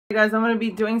Guys, I'm going to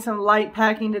be doing some light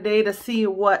packing today to see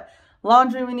what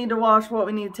laundry we need to wash, what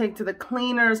we need to take to the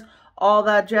cleaners, all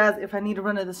that jazz. If I need to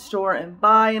run to the store and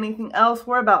buy anything else,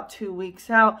 we're about 2 weeks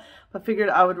out, but figured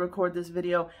I would record this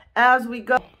video as we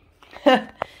go.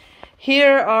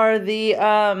 Here are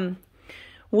the,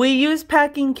 we use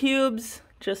packing cubes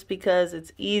just because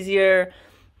it's easier.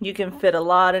 You can fit a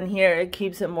lot in here. It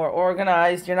keeps it more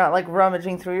organized. You're not like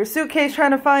rummaging through your suitcase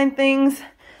trying to find things.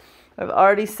 I've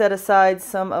already set aside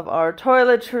some of our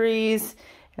toiletries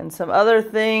and some other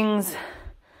things.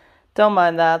 Don't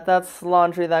mind that. That's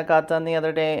laundry that got done the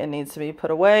other day and needs to be put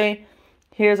away.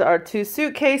 Here's our 2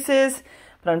 suitcases,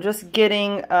 but I'm just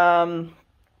getting the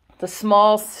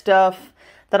small stuff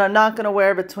that I'm not going to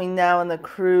wear between now and the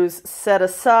cruise set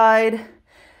aside.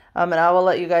 And I will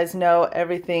let you guys know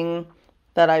everything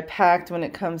that I packed when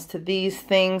it comes to these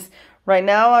things. Right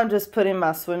now I'm just putting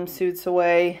my swimsuits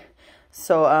away.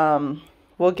 So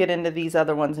we'll get into these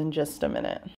other ones in just a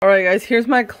minute. Alright guys, here's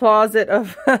my closet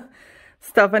of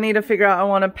stuff I need to figure out I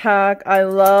want to pack. I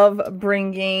love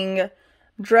bringing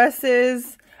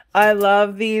dresses. I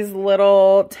love these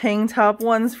little tank top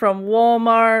ones from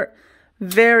Walmart.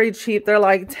 Very cheap. They're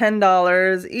like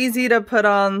 $10. Easy to put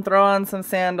on, throw on some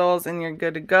sandals, and you're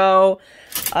good to go.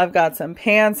 I've got some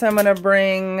pants I'm going to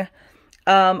bring.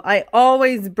 I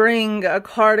always bring a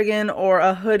cardigan or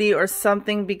a hoodie or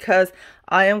something because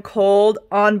I am cold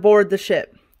on board the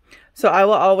ship. So I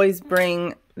will always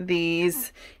bring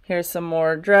these. Here's some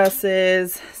more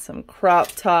dresses, some crop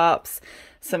tops,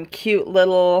 some cute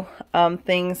little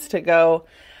things to go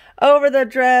over the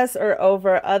dress or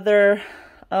over other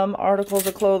articles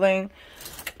of clothing.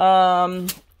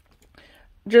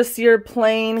 Just your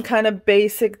plain kind of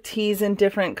basic tees in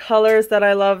different colors that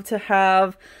I love to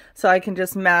have. So I can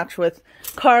just match with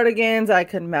cardigans. I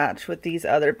could match with these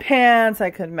other pants. I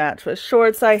could match with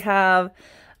shorts I have.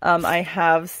 I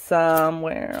have some,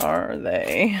 where are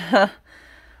they?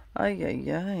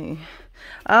 I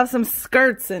have some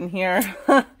skirts in here.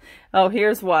 Oh,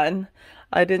 here's one.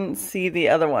 I didn't see the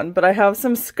other one, but I have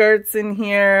some skirts in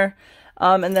here.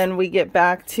 And then we get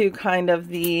back to kind of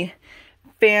the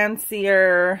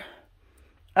fancier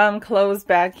clothes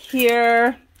back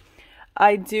here.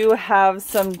 I do have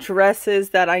some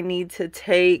dresses that I need to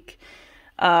take.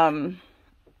 I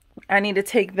need to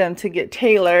take them to get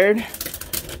tailored.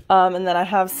 And then I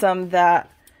have some that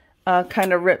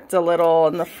kind of ripped a little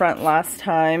in the front last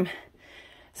time.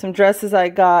 Some dresses I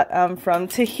got from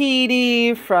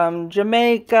Tahiti, from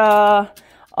Jamaica,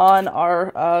 on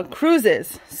our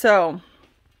cruises. So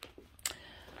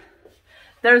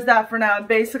there's that for now.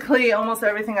 Basically almost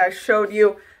everything I showed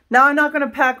you. Now I'm not going to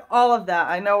pack all of that.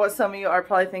 I know what some of you are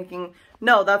probably thinking,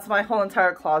 no, that's my whole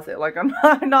entire closet. Like I'm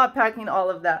not packing all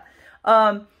of that.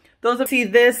 Those of see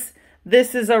this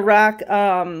is a rack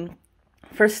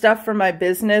for stuff for my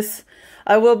business.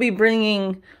 I will be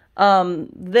bringing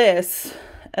this,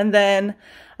 and then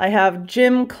I have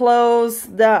gym clothes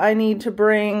that I need to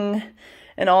bring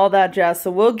and all that jazz. So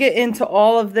we'll get into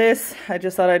all of this. I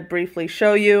just thought I'd briefly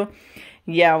show you.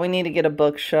 Yeah, we need to get a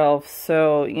bookshelf.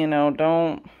 So, you know,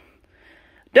 don't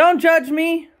judge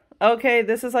me. Okay,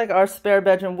 this is like our spare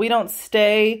bedroom. We don't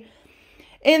stay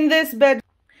in this bed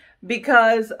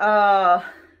because the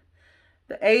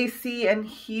AC and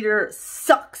heater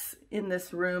sucks in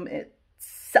this room. It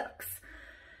sucks.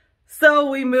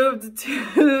 So we moved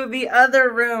to the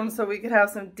other room so we could have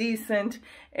some decent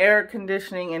air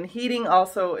conditioning and heating.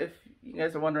 Also, if you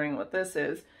guys are wondering what this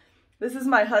is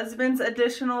my husband's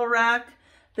additional rack.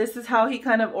 This is how he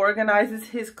kind of organizes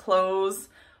his clothes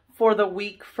for the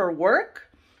week for work.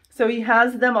 So he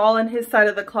has them all in his side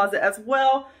of the closet as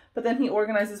well, but then he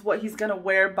organizes what he's going to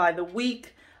wear by the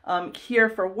week here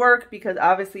for work, because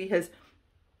obviously his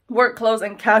work clothes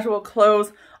and casual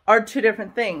clothes are 2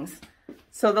 different things.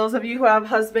 So those of you who have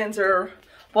husbands or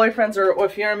boyfriends, or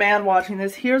if you're a man watching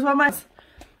this, here's what my...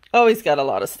 Oh, he's got a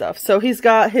lot of stuff. So he's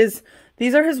got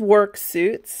these are his work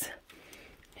suits.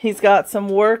 He's got some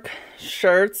work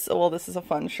shirts. Well, this is a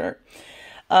fun shirt.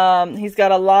 He's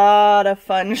got a lot of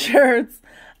fun shirts,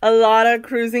 a lot of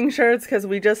cruising shirts, because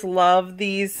we just love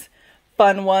these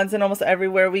fun ones. And almost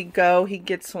everywhere we go, he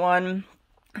gets one.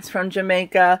 It's from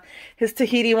Jamaica. His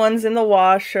Tahiti one's in the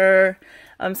washer.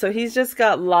 So he's just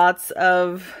got lots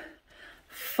of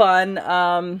fun,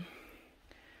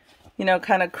 you know,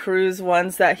 kind of cruise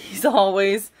ones that he's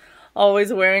always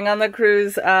wearing on the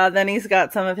cruise. Then he's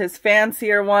got some of his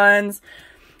fancier ones,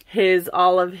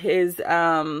 all of his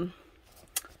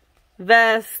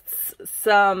vests,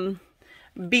 some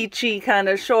beachy kind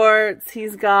of shorts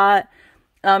he's got,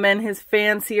 and his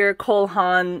fancier Cole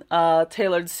Haan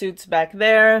tailored suits back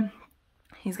there.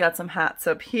 He's got some hats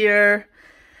up here.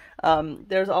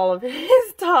 There's all of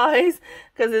his ties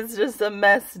because it's just a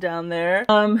mess down there.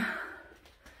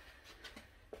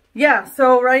 Yeah,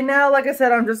 so right now, like I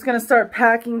said, I'm just going to start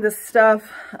packing the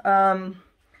stuff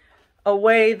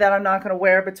away that I'm not going to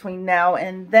wear between now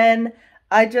and then.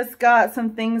 I just got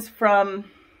some things from,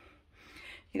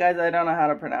 you guys, I don't know how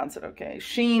to pronounce it, okay?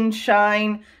 Shein,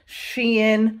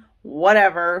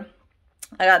 whatever.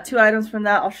 I got 2 items from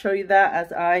that. I'll show you that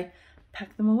as I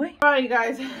pack them away. All right, you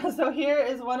guys, so here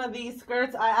is one of these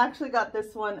skirts. I actually got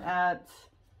this one at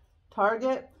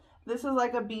Target. This is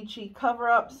like a beachy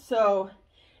cover-up, so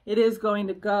it is going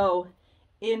to go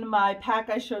in my pack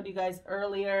I showed you guys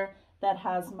earlier that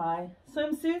has my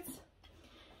swimsuits.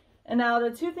 And now the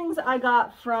 2 things I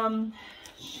got from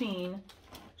Shine.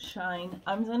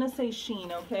 I'm going to say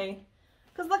Shein, okay?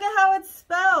 Because look at how it's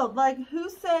spelled. Like, who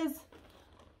says,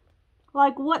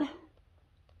 like, what?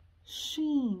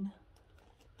 Shine,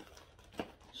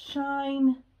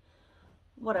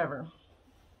 whatever.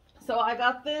 So I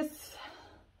got this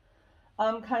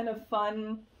kind of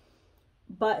fun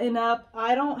button up.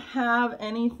 I don't have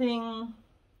anything,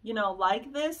 you know,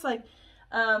 like this, like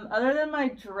other than my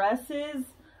dresses.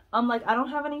 Like, I don't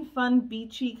have any fun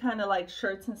beachy kind of like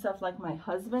shirts and stuff like my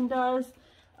husband does.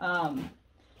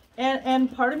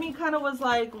 And part of me kind of was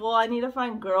like, well, I need to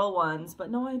find girl ones,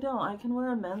 but no, I don't. I can wear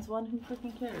a men's one. Who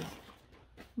freaking cares?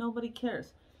 Nobody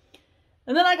cares.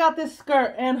 And then I got this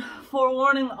skirt, and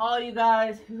forewarning all you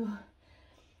guys who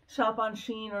shop on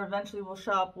Shein or eventually will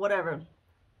shop, whatever.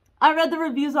 I read the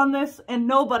reviews on this, and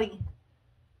nobody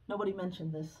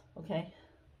mentioned this, okay?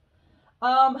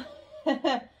 I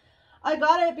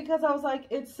got it because I was like,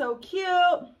 it's so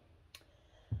cute.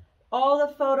 All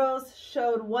the photos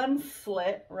showed 1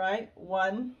 slit, right?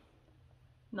 1,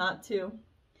 not 2.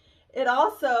 It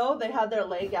also, they had their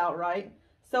leg out, right?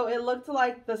 So it looked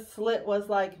like the slit was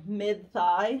like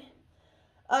mid-thigh.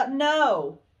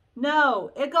 No,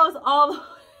 it goes all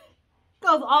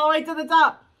the way to the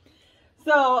top.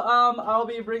 So I'll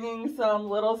be bringing some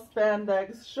little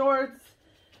spandex shorts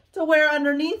to wear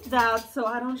underneath that so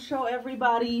I don't show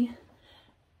everybody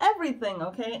everything,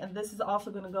 okay? And this is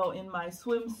also going to go in my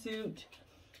swimsuit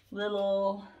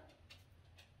little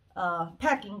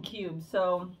packing cube.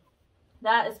 So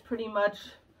that is pretty much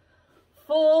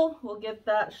full. We'll get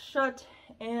that shut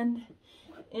and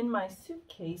in my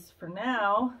suitcase for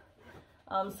now.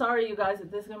 Sorry you guys if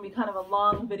this is going to be kind of a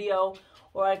long video,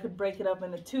 or I could break it up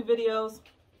into 2 videos.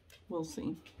 We'll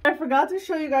see. I forgot to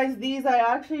show you guys these. I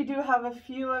actually do have a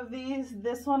few of these.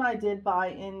 This one I did buy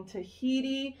in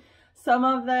Tahiti. Some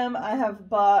of them I have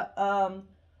bought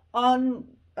on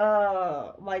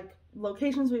like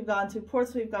locations we've gone to,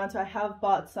 ports we've gone to. I have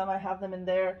bought some. I have them in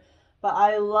there. But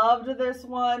I loved this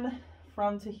one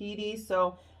from Tahiti,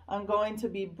 so I'm going to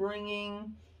be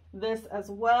bringing this as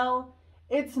well.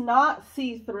 It's not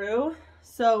see-through,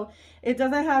 so it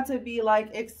doesn't have to be like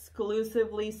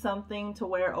exclusively something to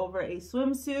wear over a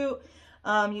swimsuit.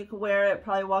 You can wear it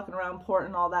probably walking around port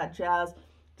and all that jazz.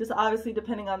 Just obviously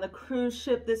depending on the cruise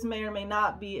ship, this may or may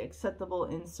not be acceptable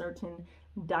in certain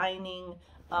dining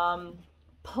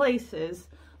places.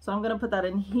 So I'm going to put that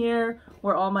in here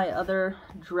where all my other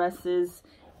dresses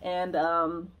and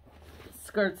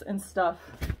skirts and stuff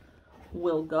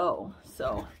will go.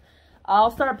 So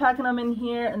I'll start packing them in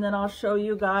here, and then I'll show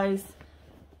you guys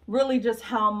really just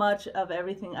how much of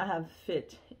everything I have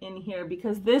fit in here,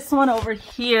 because this one over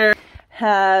here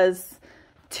has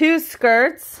 2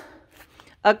 skirts,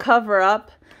 a cover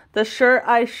up, the shirt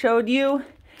I showed you,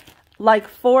 like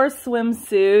 4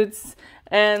 swimsuits,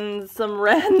 and some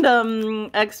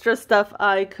random extra stuff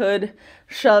I could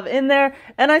shove in there.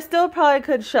 And I still probably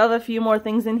could shove a few more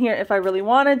things in here if I really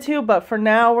wanted to, but for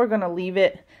now we're gonna leave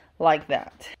it like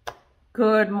that.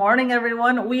 Good morning,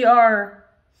 everyone. We are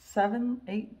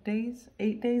 8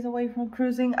 days away from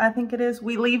cruising, I think it is.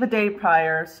 We leave a day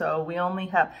prior, so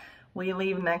we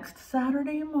leave next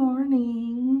Saturday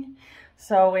morning.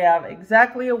 So we have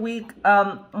exactly a week.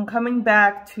 I'm coming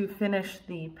back to finish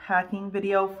the packing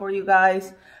video for you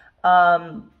guys.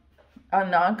 I'm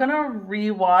not gonna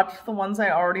re-watch the ones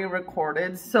I already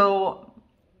recorded, so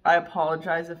I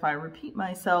apologize if I repeat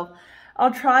myself.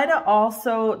 I'll try to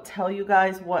also tell you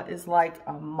guys what is like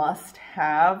a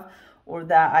must-have or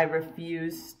that I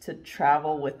refuse to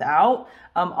travel without.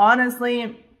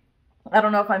 Honestly, I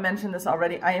don't know if I mentioned this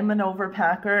already. I am an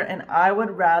overpacker, and I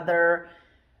would rather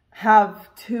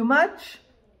have too much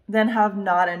than have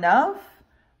not enough.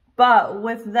 But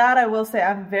with that, I will say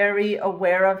I'm very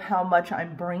aware of how much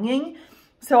I'm bringing.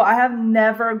 So I have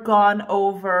never gone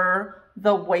over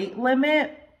the weight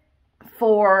limit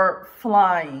for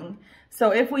flying.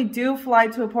 So if we do fly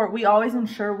to a port, we always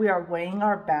ensure we are weighing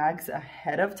our bags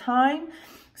ahead of time.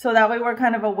 So that way we're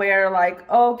kind of aware, like,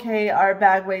 okay, our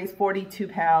bag weighs 42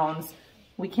 pounds.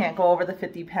 We can't go over the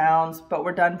 50 pounds, but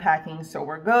we're done packing, so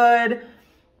we're good.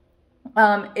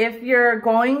 If you're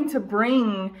going to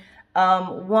bring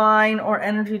wine or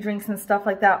energy drinks and stuff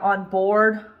like that on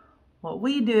board, what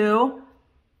we do,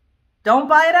 don't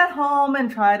buy it at home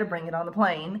and try to bring it on the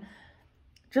plane.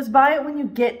 Just buy it when you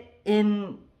get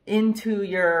into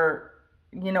your,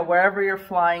 you know, wherever you're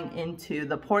flying into,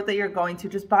 the port that you're going to.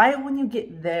 Just buy it when you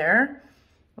get there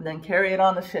and then carry it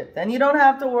on the ship. Then you don't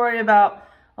have to worry about,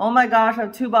 oh my gosh, I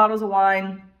have 2 bottles of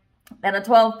wine and a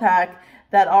 12 pack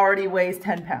that already weighs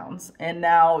 10 pounds. And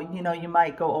now, you know, you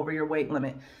might go over your weight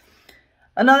limit.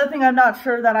 Another thing I'm not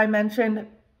sure that I mentioned,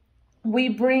 we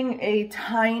bring a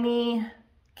tiny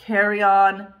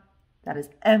carry-on that is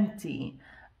empty.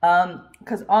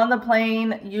 Because on the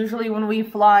plane, usually when we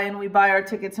fly and we buy our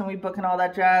tickets and we book and all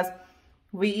that jazz,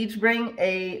 we each bring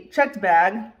a checked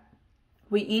bag,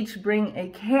 we each bring a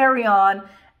carry-on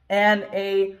and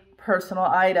a personal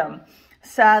item.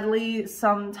 Sadly,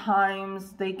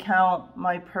 sometimes they count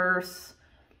my purse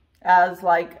as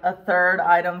like a 3rd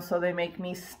item, so they make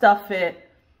me stuff it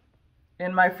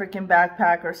in my freaking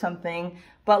backpack or something.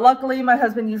 But luckily, my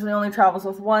husband usually only travels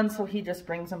with one, so he just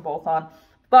brings them both on.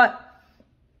 But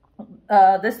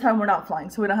this time we're not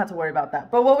flying, so we don't have to worry about that.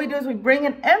 But what we do is we bring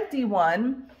an empty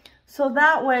one, so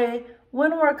that way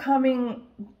when we're coming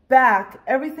back,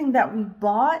 everything that we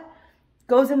bought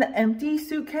goes in the empty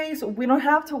suitcase. We don't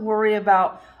have to worry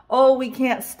about, oh, we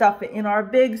can't stuff it in our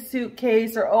big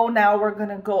suitcase, or oh, now we're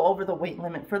gonna go over the weight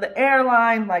limit for the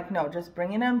airline. Like, no, just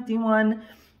bring an empty one,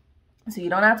 so you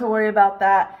don't have to worry about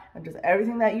that. And just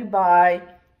everything that you buy,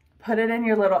 put it in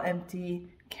your little empty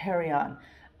carry-on.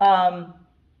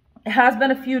 It has been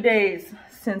a few days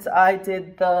since I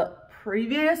did the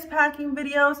previous packing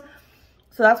videos,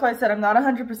 so that's why I said I'm not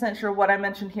 100% sure what I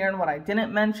mentioned here and what I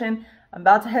didn't mention. I'm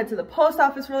about to head to the post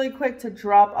office really quick to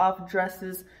drop off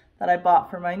dresses that I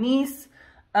bought for my niece.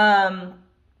 And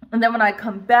then when I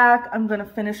come back, I'm going to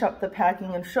finish up the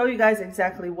packing and show you guys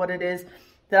exactly what it is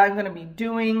that I'm going to be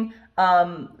doing.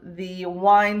 The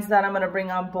wines that I'm going to bring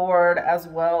on board, as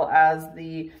well as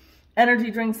the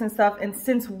energy drinks and stuff. And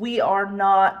since we are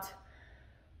not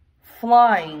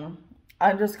flying,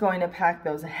 I'm just going to pack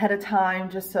those ahead of time,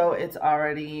 just so it's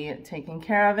already taken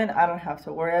care of and I don't have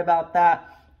to worry about that.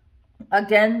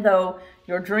 Again, though,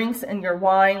 your drinks and your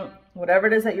wine, whatever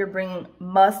it is that you're bringing,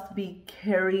 must be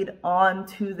carried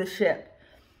onto the ship.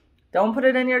 Don't put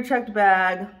it in your checked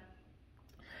bag.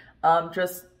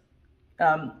 Just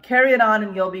carry it on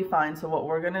and you'll be fine. So what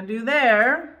we're going to do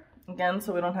there, again,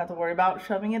 so we don't have to worry about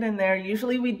shoving it in there.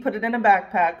 Usually we'd put it in a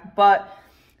backpack, but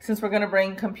since we're going to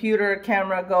bring computer,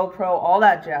 camera, GoPro, all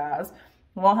that jazz,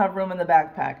 we won't have room in the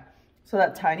backpack. So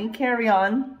that tiny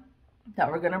carry-on that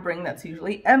we're going to bring, that's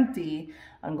usually empty,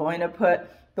 I'm going to put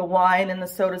the wine and the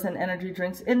sodas and energy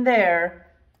drinks in there,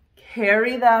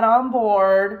 carry that on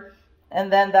board,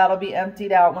 and then that'll be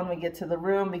emptied out when we get to the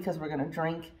room, because we're going to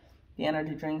drink the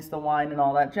energy drinks, the wine, and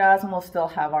all that jazz, and we'll still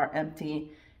have our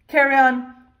empty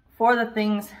carry-on for the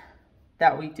things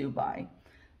that we do buy.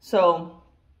 So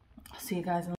I'll see you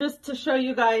guys. Just to show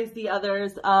you guys the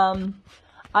others,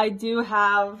 I do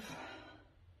have,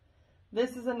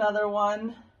 this is another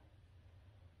one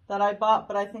that I bought,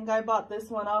 but I think I bought this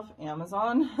one off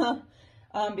Amazon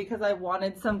because I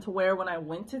wanted some to wear when I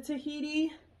went to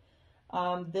Tahiti.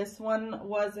 This one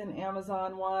was an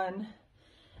Amazon one,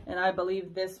 and I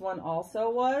believe this one also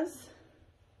was.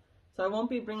 So I won't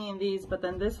be bringing these, but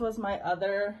then this was my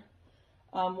other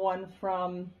one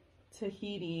from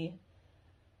Tahiti.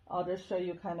 I'll just show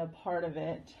you kind of part of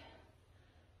it,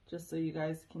 just so you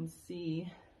guys can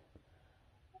see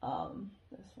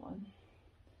this one.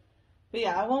 But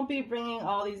yeah, I won't be bringing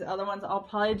all these other ones. I'll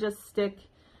probably just stick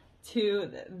to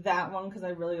that one because I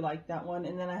really like that one.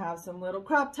 And then I have some little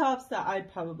crop tops that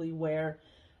I'd probably wear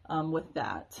with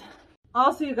that.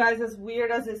 Also, you guys, as weird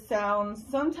as it sounds,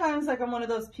 sometimes like I'm one of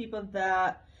those people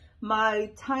that my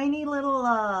tiny little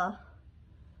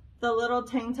the little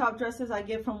tank top dresses I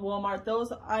get from Walmart,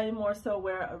 those I more so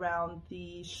wear around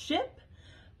the ship.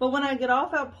 But when I get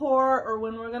off at port or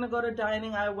when we're gonna go to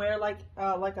dining, I wear like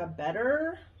a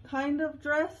better kind of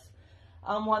dress,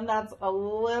 one that's a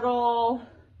little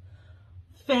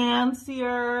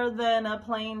fancier than a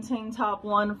plain tank top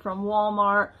one from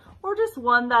Walmart, or just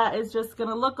one that is just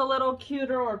gonna look a little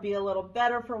cuter or be a little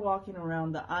better for walking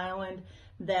around the island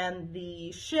than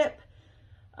the ship.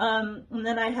 And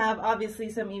then I have obviously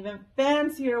some even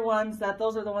fancier ones that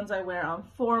those are the ones I wear on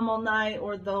formal night,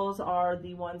 or those are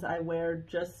the ones I wear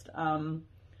just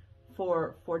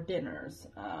for dinners.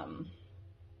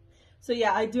 So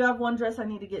yeah, I do have one dress I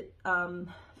need to get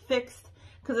fixed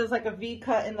because there's like a V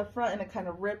cut in the front and it kind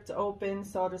of ripped open.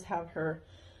 So I'll just have her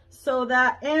sew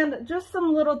that. And just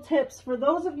some little tips for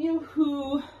those of you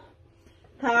who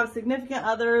have significant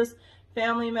others,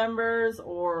 family members,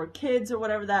 or kids or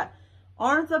whatever that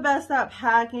aren't the best at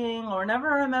packing or never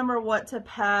remember what to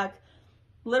pack.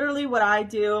 Literally what I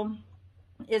do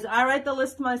is I write the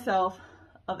list myself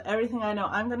of everything I know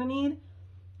I'm going to need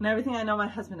and everything I know my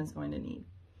husband is going to need.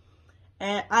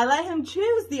 And I let him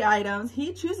choose the items.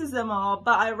 He chooses them all,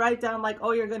 but I write down like,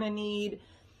 oh, you're going to need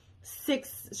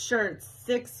 6 shirts,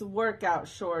 6 workout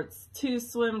shorts, 2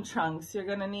 swim trunks. You're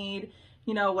going to need,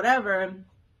 you know, whatever.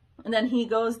 And then he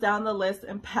goes down the list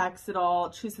and packs it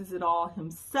all, chooses it all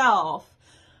himself.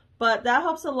 But that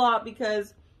helps a lot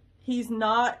because he's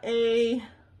not a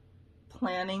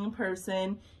planning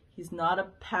person. He's not a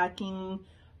packing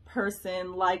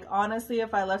person. Like, honestly,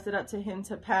 if I left it up to him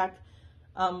to pack,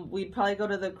 we'd probably go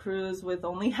to the cruise with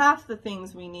only half the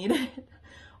things we needed.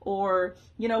 Or,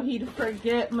 you know, he'd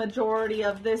forget majority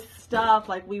of this stuff.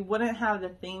 Like, we wouldn't have the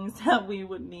things that we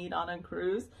would need on a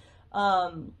cruise.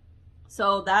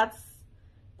 So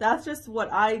that's just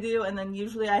what I do. And then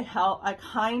usually I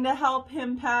kind of help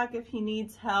him pack if he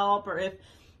needs help or if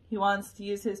he wants to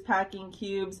use his packing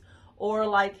cubes, or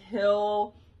like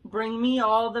he'll bring me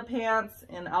all the pants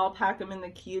and I'll pack them in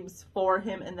the cubes for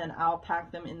him and then I'll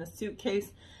pack them in the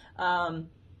suitcase.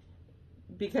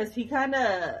 Because he kind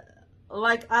of,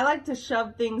 like, I like to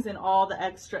shove things in all the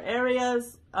extra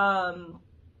areas.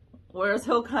 Whereas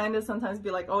he'll kind of sometimes be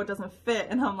like, oh, it doesn't fit.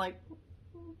 And I'm like,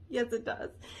 yes, it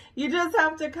does. You just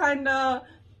have to kind of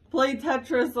play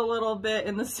Tetris a little bit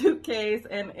in the suitcase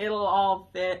and it'll all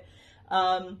fit.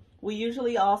 We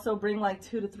usually also bring like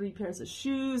 2 to 3 pairs of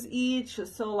shoes each.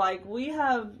 So like we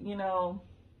have, you know,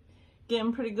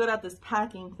 getting pretty good at this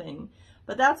packing thing.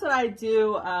 But that's what I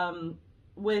do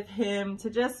with him to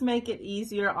just make it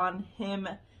easier on him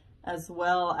as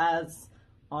well as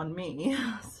on me.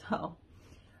 So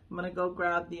I'm going to go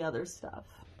grab the other stuff.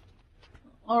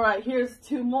 All right, here's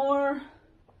 2 more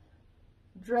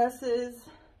dresses.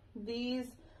 These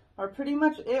are pretty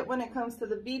much it when it comes to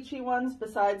the beachy ones,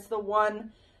 besides the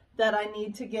one that I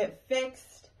need to get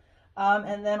fixed.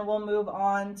 And then we'll move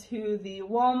on to the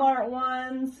Walmart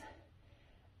ones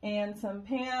and some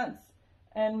pants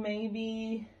and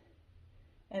maybe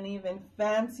an even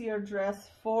fancier dress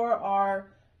for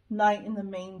our night in the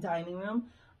main dining room.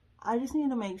 I just need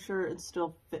to make sure it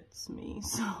still fits me.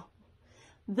 So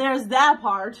there's that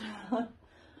part.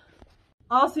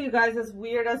 Also, you guys, as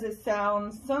weird as it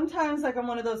sounds, sometimes like I'm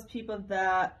one of those people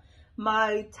that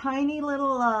my tiny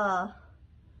little,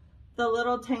 the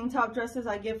little tank top dresses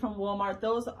I get from Walmart,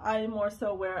 those I more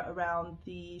so wear around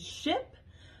the ship.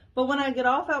 But when I get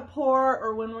off at port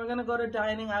or when we're gonna go to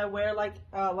dining, I wear like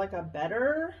a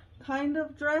better kind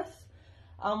of dress.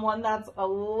 One that's a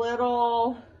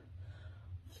little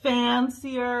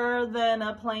fancier than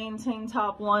a plain tank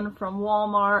top one from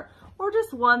Walmart, or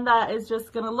just one that is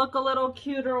just gonna look a little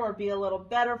cuter or be a little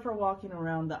better for walking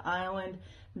around the island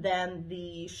than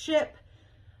the ship.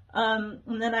 And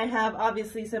then I have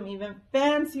obviously some even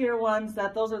fancier ones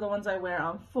that those are the ones I wear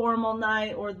on formal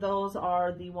night, or those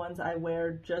are the ones I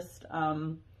wear just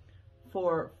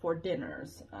for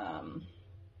dinners.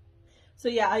 So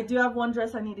yeah, I do have one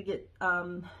dress I need to get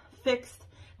fixed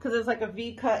because there's like a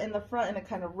V cut in the front and it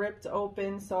kind of ripped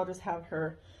open. So I'll just have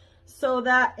her sew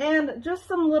that. And just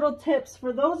some little tips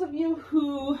for those of you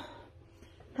who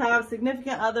have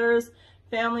significant others,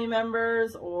 family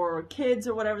members, or kids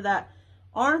or whatever that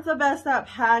aren't the best at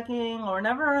packing or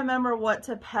never remember what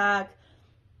to pack.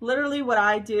 Literally what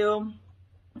I do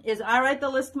is I write the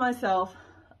list myself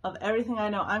of everything I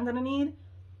know I'm going to need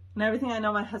and everything I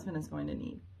know my husband is going to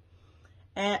need.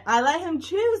 And I let him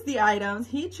choose the items.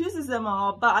 He chooses them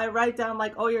all, but I write down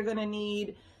like, oh, you're going to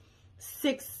need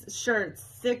 6 shirts,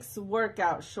 6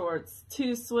 workout shorts,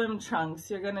 2 swim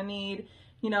trunks. You're going to need,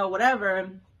 you know, whatever.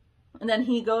 And then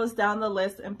he goes down the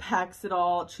list and packs it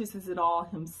all, chooses it all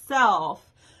himself.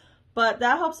 But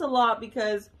that helps a lot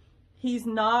because he's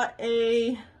not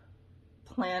a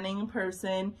planning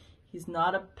person. He's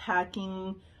not a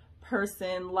packing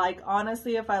person. Like,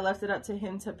 honestly, if I left it up to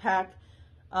him to pack,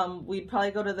 we'd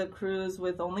probably go to the cruise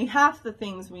with only half the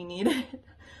things we needed.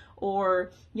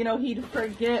 Or, you know, he'd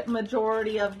forget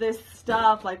majority of this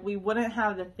stuff. Like, we wouldn't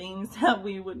have the things that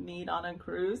we would need on a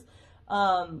cruise.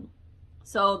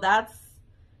 So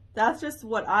that's just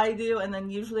what I do. And then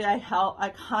usually I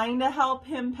kind of help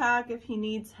him pack if he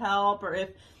needs help or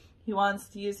if he wants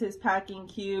to use his packing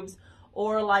cubes,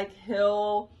 or like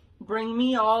he'll bring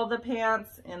me all the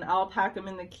pants and I'll pack them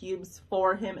in the cubes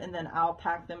for him, and then I'll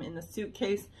pack them in the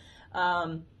suitcase.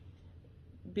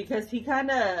 Because he kind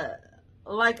of,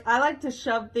 like, I like to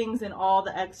shove things in all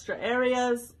the extra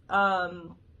areas.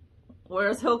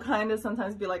 Whereas he'll kind of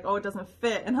sometimes be like, oh, it doesn't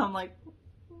fit. And I'm like,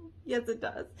 yes, it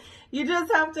does. You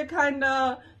just have to kind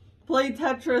of play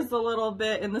Tetris a little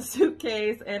bit in the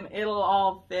suitcase and it'll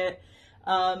all fit.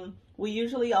 We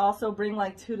usually also bring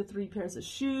like 2 to 3 pairs of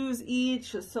shoes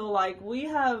each. So like we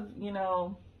have, you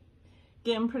know,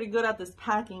 getting pretty good at this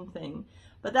packing thing.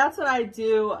 But that's what I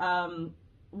do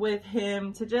with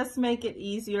him to just make it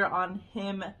easier on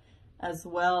him as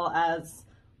well as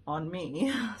on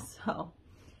me. So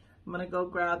I'm gonna go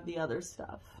grab the other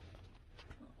stuff.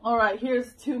 All right,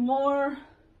 here's 2 more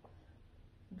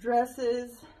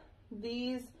dresses.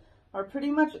 These are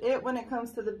pretty much it when it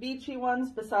comes to the beachy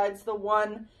ones, besides the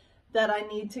one that I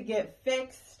need to get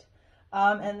fixed.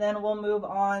 And then we'll move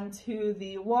on to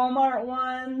the Walmart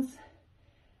ones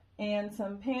and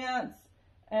some pants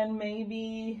and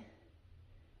maybe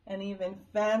an even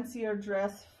fancier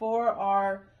dress for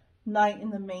our night in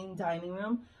the main dining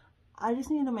room. I just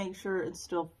need to make sure it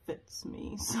still fits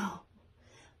me. So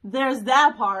there's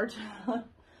that part. All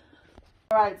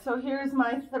right, so here's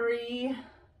my 3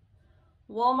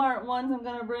 Walmart ones. I'm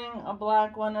gonna bring a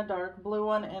black one, a dark blue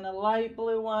one, and a light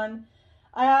blue one.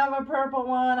 I have a purple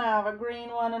one, I have a green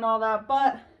one and all that,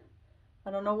 but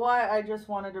I don't know why I just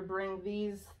wanted to bring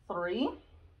these 3.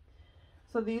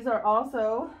 So these are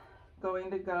also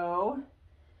going to go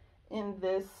in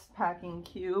this packing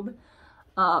cube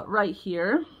right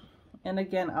here. And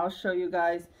again, I'll show you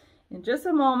guys in just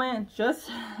a moment just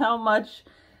how much,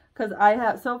 because I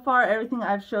have so far everything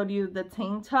I've showed you, the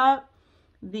tank top,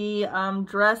 the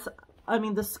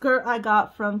the skirt I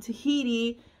got from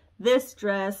Tahiti, this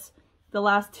dress, the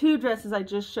last 2 dresses I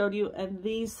just showed you, and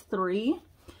these 3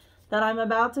 that I'm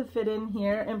about to fit in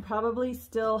here and probably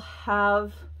still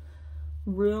have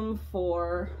room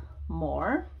for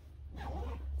more.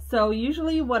 So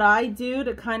usually what I do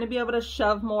to kind of be able to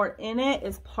shove more in it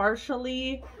is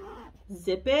partially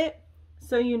zip it,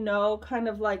 so you know kind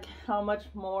of like how much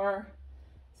more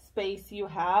space you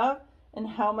have and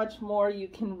how much more you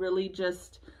can really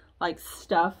just like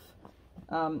stuff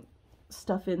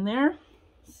in there.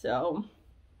 So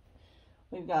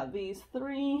we've got these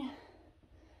 3,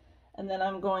 and then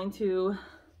I'm going to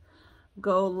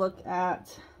go look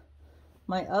at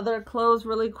my other clothes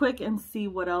really quick and see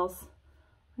what else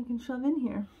I can shove in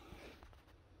here.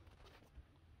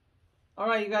 All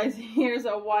right, you guys, here's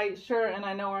a white shirt, and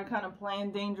I know we're kind of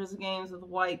playing dangerous games with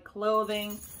white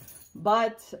clothing,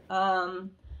 but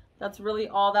that's really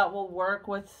all that will work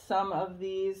with some of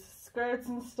these skirts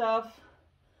and stuff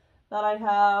that I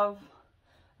have.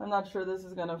 I'm not sure this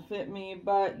is gonna fit me,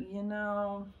 but you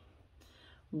know,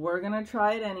 we're gonna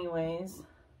try it anyways.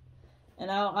 And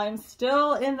now I'm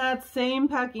still in that same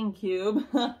packing cube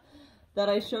that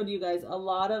I showed you guys. A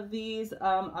lot of these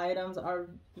items are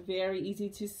very easy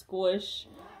to squish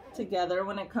together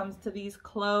when it comes to these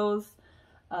clothes.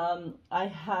 I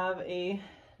have a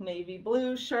navy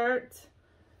blue shirt,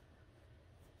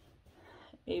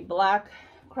 a black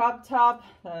crop top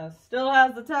that still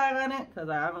has the tag on it because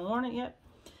I haven't worn it yet.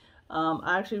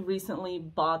 I actually recently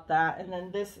bought that, and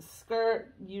then this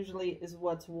skirt usually is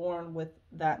what's worn with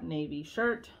that navy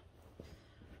shirt.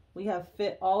 We have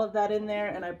fit all of that in there,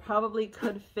 and I probably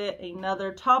could fit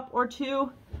another top or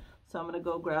 2, so I'm gonna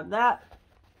go grab that.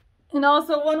 And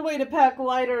also, one way to pack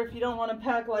lighter if you don't want to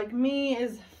pack like me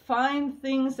is find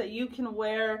things that you can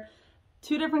wear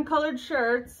 2 different colored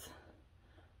shirts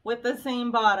with the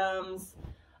same bottoms.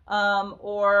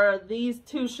 Or these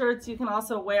 2 shirts you can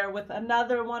also wear with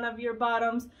another one of your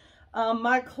bottoms.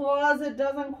 My closet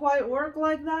doesn't quite work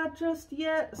like that just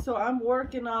yet, so I'm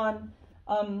working on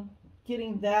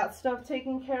getting that stuff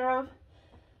taken care of.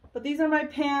 But these are my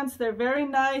pants. They're very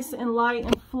nice and light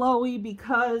and flowy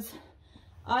because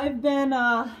I've been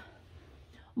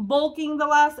bulking the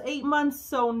last 8 months,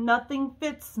 so nothing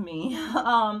fits me.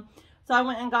 So I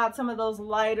went and got some of those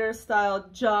lighter style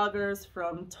joggers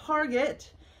from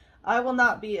Target. I will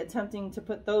not be attempting to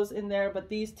put those in there, but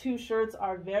these 2 shirts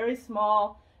are very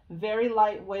small, very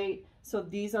lightweight. So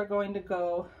these are going to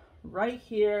go right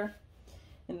here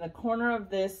in the corner of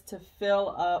this to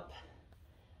fill up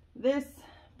this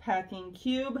packing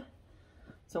cube.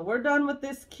 So we're done with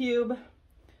this cube.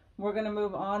 We're going to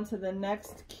move on to the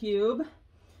next cube.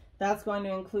 That's going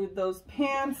to include those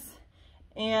pants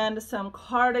and some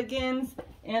cardigans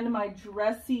and my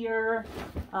dressier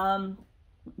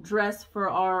dress for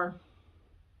our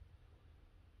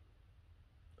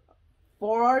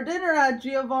dinner at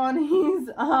Giovanni's.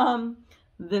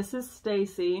 This is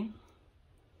Stacy.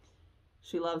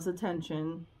 She loves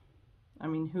attention. I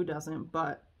mean, who doesn't?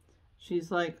 But she's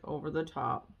like over the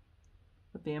top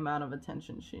with the amount of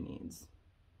attention she needs.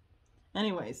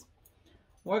 Anyways,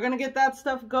 we're gonna get that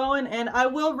stuff going, and I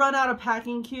will run out of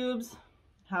packing cubes.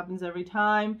 Happens every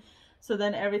time. So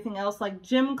then everything else, like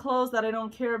gym clothes that I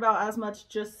don't care about as much,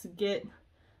 just get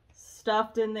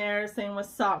stuffed in there. Same with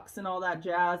socks and all that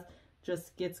jazz.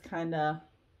 Just gets kind of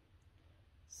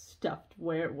stuffed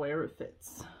where it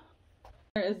fits.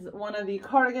 Here is one of the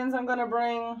cardigans I'm gonna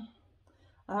bring.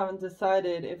 I haven't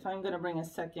decided if I'm gonna bring a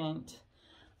second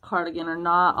cardigan or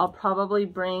not. I'll probably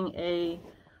bring a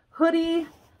hoodie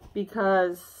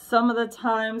because some of the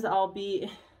times I'll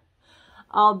be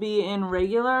in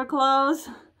regular clothes.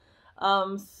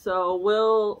 So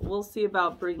we'll see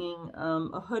about bringing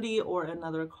a hoodie or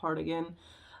another cardigan.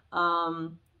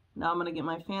 Now I'm gonna get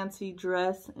my fancy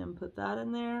dress and put that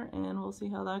in there, and we'll see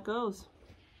how that goes.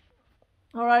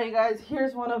 All right, you guys,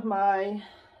 here's one of my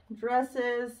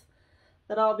dresses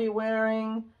that I'll be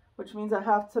wearing, which means I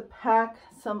have to pack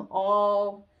some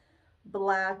all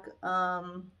black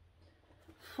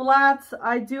flats.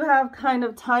 I do have kind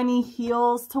of tiny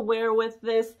heels to wear with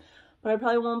this, but I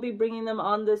probably won't be bringing them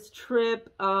on this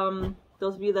trip. Those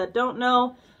of you that don't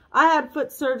know, I had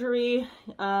foot surgery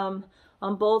on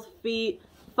both feet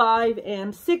 5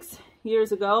 and 6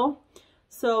 years ago.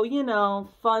 So, you know,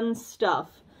 fun stuff.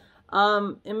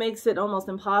 It makes it almost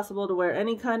impossible to wear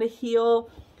any kind of heel.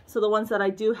 So the ones that I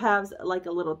do have is like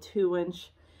a little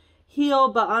 2-inch heel,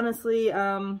 but honestly,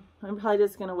 I'm probably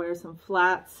just gonna wear some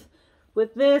flats.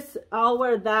 With this, I'll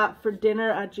wear that for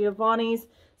dinner at Giovanni's,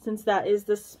 since that is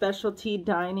the specialty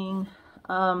dining.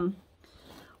 Well,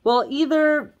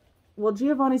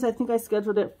 Giovanni's, I think I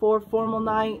scheduled it for formal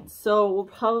night, so we'll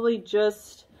probably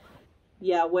just,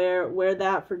 yeah, wear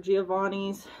that for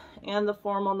Giovanni's and the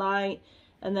formal night,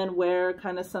 and then wear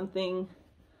kind of something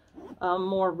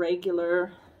more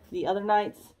regular the other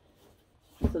nights.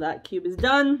 So that cube is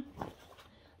done.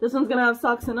 This one's gonna have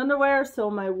socks and underwear, so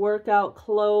my workout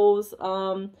clothes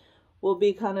will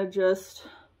be kind of just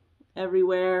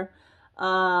everywhere.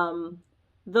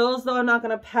 Those though I'm not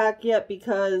gonna pack yet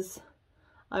because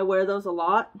I wear those a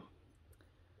lot,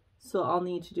 so I'll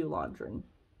need to do laundry.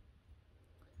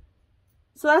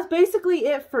 So that's basically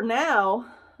it for now.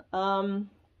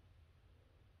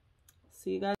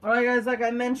 See you guys. All right, guys, like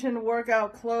I mentioned,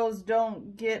 workout clothes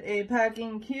don't get a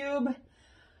packing cube.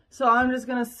 So I'm just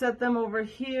gonna set them over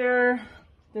here.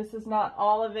 This is not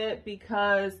all of it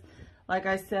because, like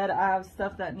I said, I have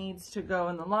stuff that needs to go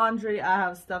in the laundry. I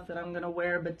have stuff that I'm gonna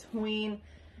wear between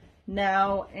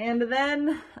now and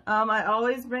then. I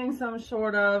always bring some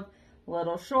sort of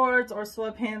little shorts or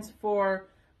sweatpants for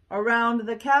around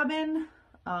the cabin.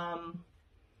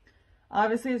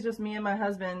 Obviously it's just me and my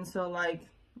husband, so like,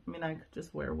 I mean, I could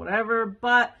just wear whatever,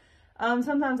 but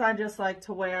sometimes I just like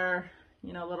to wear,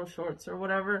 you know, little shorts or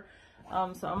whatever.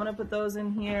 So I'm gonna put those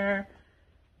in here.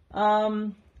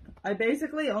 I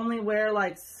basically only wear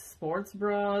like sports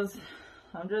bras.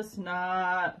 I'm just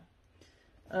not,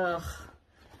 I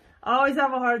always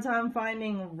have a hard time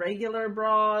finding regular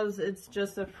bras. It's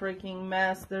just a freaking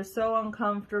mess. They're so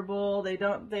uncomfortable.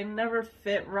 They never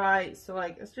fit right. So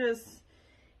like, it's just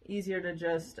easier to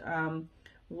just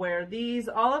wear these.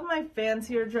 All of my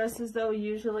fancier dresses though,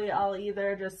 usually I'll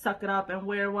either just suck it up and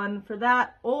wear one for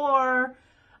that, or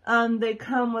they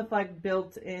come with like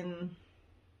built-in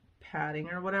padding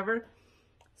or whatever.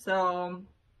 So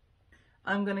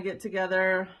I'm gonna get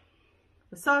together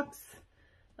the socks,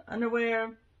 the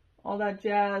underwear, all that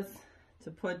jazz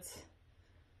to put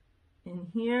in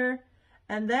here.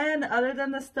 And then other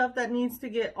than the stuff that needs to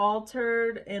get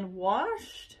altered and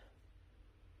washed,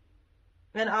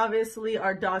 and obviously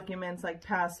our documents like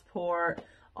passport,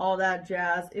 all that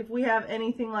jazz. If we have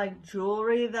anything like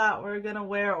jewelry that we're gonna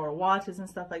wear or watches and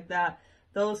stuff like that,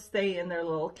 those stay in their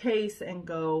little case and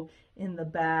go in the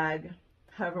bag.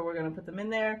 However, we're gonna put them in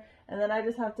there. And then I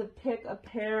just have to pick a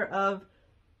pair of,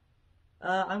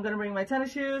 I'm gonna bring my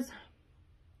tennis shoes,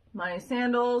 my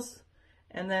sandals,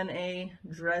 and then a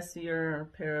dressier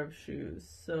pair of shoes.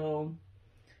 So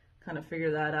kind of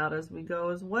figure that out as we go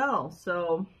as well.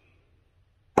 So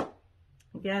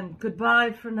again,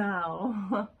 goodbye for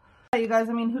now. You guys,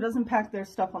 I mean, who doesn't pack their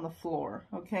stuff on the floor?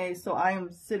 Okay, so I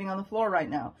am sitting on the floor right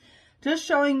now. Just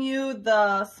showing you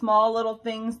the small little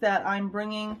things that I'm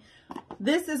bringing.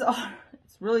 This is,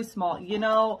 it's really small. You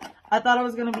know, I thought it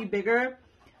was going to be bigger,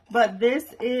 but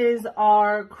this is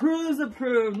our cruise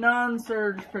approved,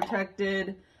 non-surge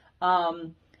protected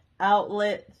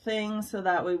outlet thing. So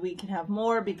that way we can have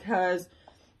more, because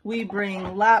We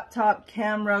bring laptop,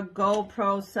 camera,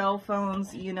 GoPro, cell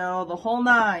phones, you know, the whole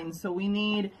nine. So we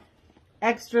need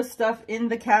extra stuff in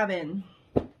the cabin.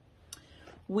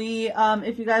 We,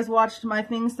 if you guys watched my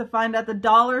things to find at the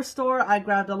dollar store, I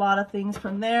grabbed a lot of things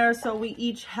from there. So we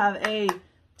each have a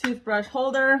toothbrush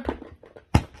holder.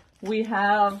 We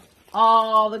have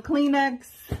all the Kleenex,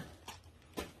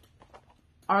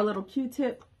 our little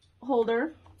Q-tip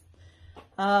holder,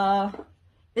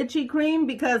 itchy cream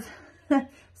because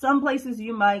some places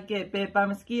you might get bit by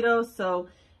mosquitoes, so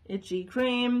itchy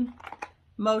cream.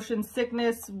 Motion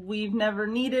sickness, we've never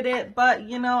needed it, but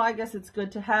you know, I guess it's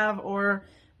good to have, or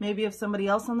maybe if somebody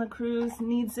else on the cruise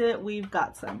needs it, we've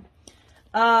got some.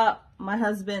 My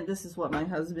husband, this is what my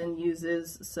husband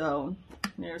uses, so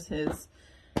there's his.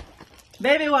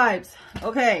 Baby wipes.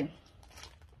 Okay.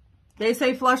 They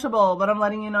say flushable, but I'm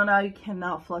letting you know now you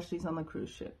cannot flush these on the cruise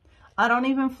ship. I don't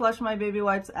even flush my baby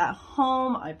wipes at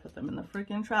home. I put them in the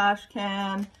freaking trash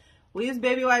can. We use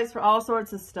baby wipes for all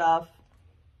sorts of stuff,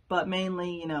 but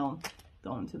mainly, you know,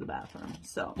 going to the bathroom.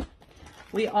 So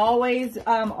we always,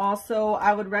 also,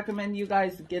 I would recommend you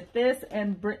guys get this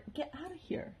and get out of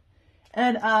here.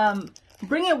 And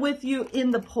bring it with you in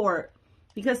the port.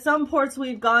 Because some ports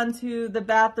we've gone to, the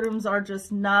bathrooms are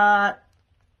just not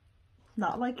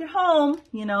like your home,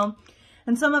 you know.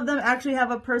 And some of them actually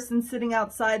have a person sitting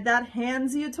outside that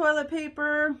hands you toilet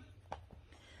paper.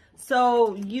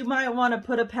 So you might want to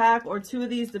put a pack or two of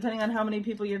these, depending on how many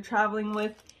people you're traveling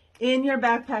with, in your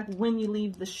backpack when you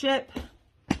leave the ship.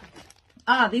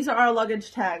 These are our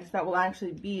luggage tags that will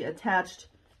actually be attached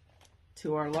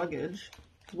to our luggage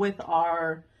with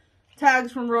our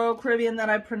tags from Royal Caribbean that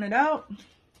I printed out.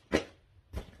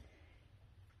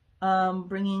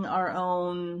 Bringing our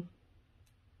own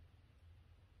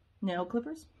nail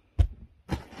clippers.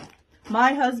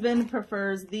 My husband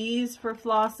prefers these for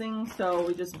flossing, so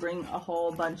we just bring a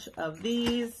whole bunch of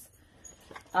these.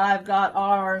 I've got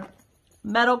our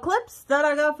metal clips that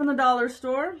I got from the dollar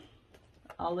store.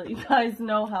 I'll let you guys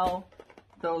know how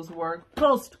those work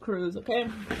post-cruise, okay?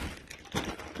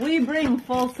 We bring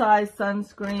full-size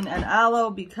sunscreen and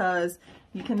aloe because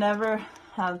you can never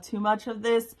have too much of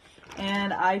this.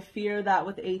 And I fear that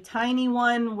with a tiny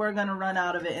one, we're going to run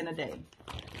out of it in a day.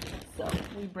 So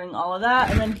we bring all of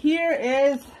that. And then here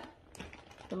is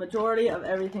the majority of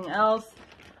everything else.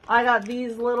 I got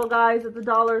these little guys at the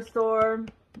dollar store.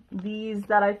 These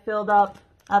that I filled up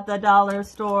at the dollar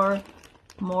store.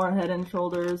 More Head and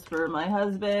Shoulders for my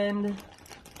husband.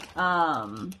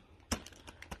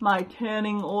 My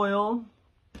tanning oil,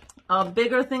 a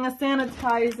bigger thing of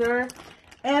sanitizer,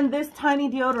 and this tiny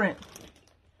deodorant.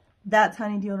 That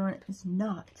tiny deodorant is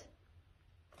not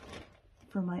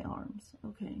for my arms,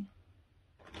 okay?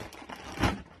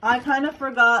 I kind of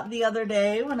forgot the other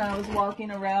day when I was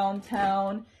walking around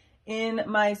town in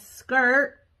my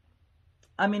skirt.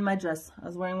 I mean my dress. I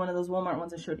was wearing one of those Walmart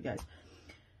ones I showed you guys.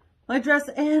 My dress,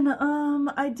 and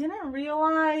I didn't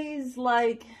realize,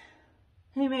 like,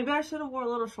 hey, maybe I should have wore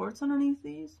little shorts underneath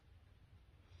these.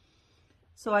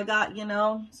 So I got, you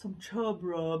know, some chub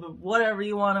rub, whatever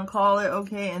you want to call it,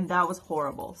 okay? And that was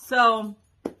horrible. So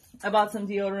I bought some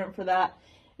deodorant for that.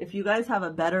 If you guys have a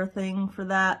better thing for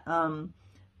that,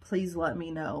 please let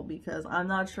me know, because I'm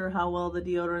not sure how well the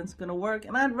deodorant's going to work.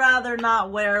 And I'd rather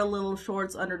not wear little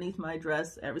shorts underneath my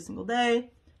dress every single day,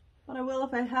 but I will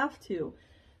if I have to.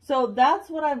 So that's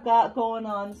what I've got going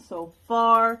on so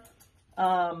far.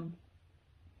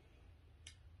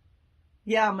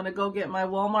 Yeah, I'm going to go get my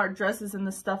Walmart dresses and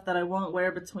the stuff that I won't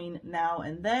wear between now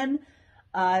and then.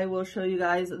 I will show you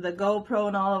guys the GoPro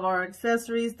and all of our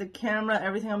accessories, the camera,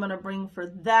 everything I'm going to bring for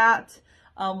that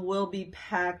will be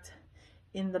packed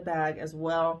in the bag as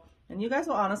well. And you guys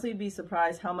will honestly be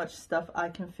surprised how much stuff I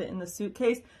can fit in the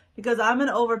suitcase, because I'm an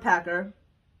overpacker.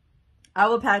 I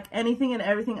will pack anything and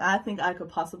everything I think I could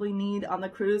possibly need on the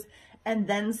cruise, and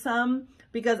then some,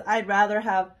 because I'd rather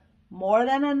have more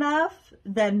than enough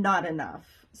than not enough.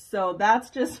 So that's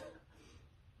just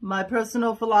my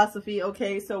personal philosophy,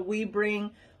 okay? So we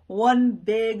bring one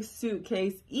big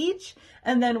suitcase each,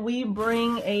 and then we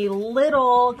bring a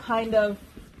little kind of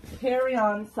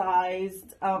carry-on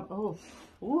sized,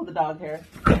 the dog hair,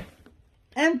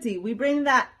 empty. We bring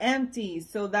that empty,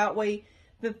 so that way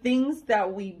the things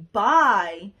that we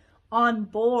buy on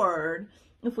board,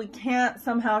 if we can't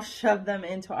somehow shove them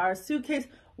into our suitcase,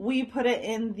 we put it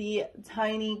in the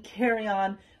tiny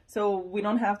carry-on, so we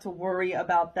don't have to worry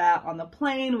about that on the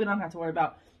plane. We don't have to worry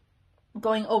about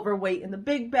going overweight in the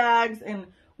big bags, and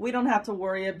we don't have to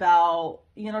worry about,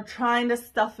 you know, trying to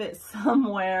stuff it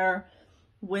somewhere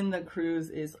when the cruise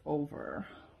is over.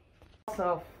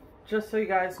 So just so you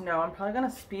guys know, I'm probably going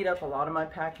to speed up a lot of my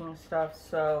packing stuff,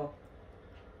 so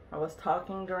I was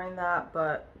talking during that,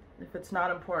 but if it's not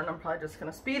important, I'm probably just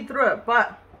going to speed through it.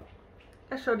 But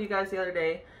I showed you guys the other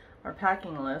day our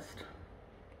packing list.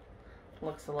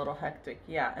 Looks a little hectic,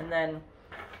 yeah. And then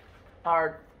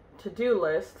our to-do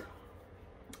list,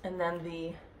 and then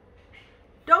the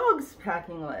dog's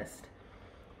packing list.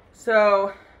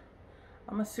 So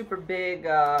I'm a super big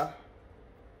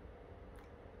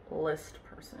list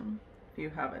person, if you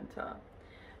haven't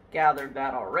gathered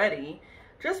that already,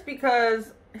 just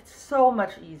because it's so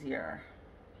much easier.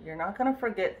 You're not going to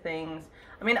forget things.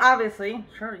 I mean, obviously,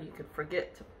 sure, you could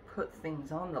forget to put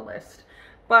things on the list,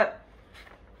 but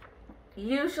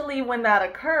usually when that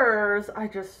occurs, I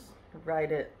just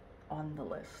write it on the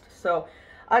list. So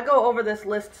I go over this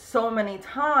list so many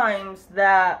times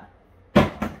that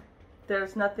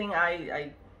there's nothing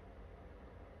I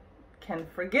can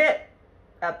forget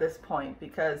at this point,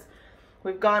 because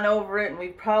we've gone over it and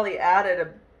we've probably added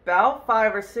about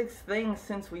 5 or 6 things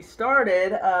since we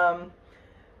started.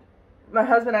 My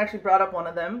husband actually brought up one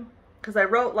of them because I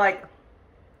wrote like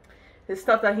his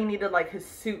stuff that he needed, like his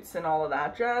suits and all of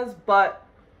that jazz, but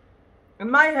in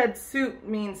my head, suit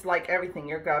means like everything.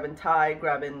 You're grabbing tie,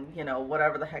 grabbing, you know,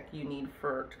 whatever the heck you need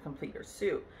to complete your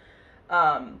suit.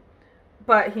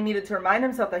 But he needed to remind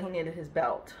himself that he needed his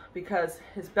belt, because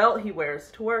his belt he wears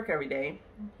to work every day.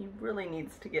 He really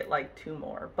needs to get like 2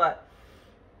 more, but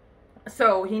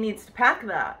so he needs to pack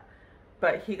that.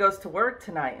 But he goes to work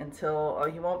tonight until,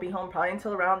 he won't be home probably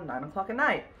until around 9 o'clock at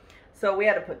night. So we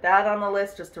had to put that on the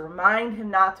list just to remind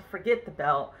him not to forget the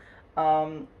belt.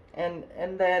 And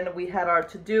then we had our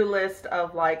to-do list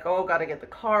of like, oh, got to get the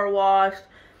car washed.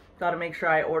 Got to make sure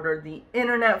I ordered the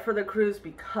internet for the cruise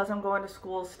because I'm going to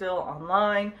school still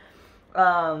online.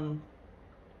 You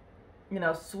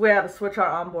know, so we had to switch our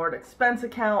onboard expense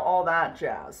account, all that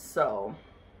jazz. So,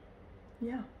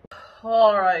 yeah.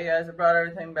 All right, guys, I brought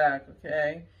everything back,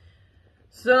 okay?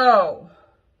 So,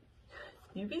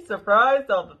 you'd be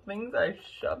surprised all the things I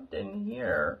shoved in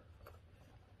here.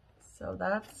 So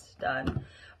that's done.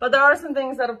 But there are some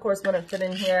things that, of course, wouldn't fit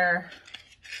in here,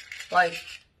 like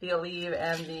the Aleve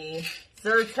and the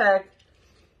Zyrtec,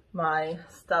 my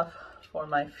stuff for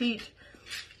my feet.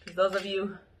 Because those of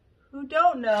you who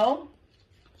don't know,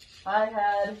 I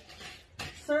had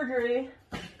surgery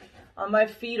on my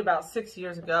feet about 6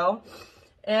 years ago,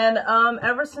 and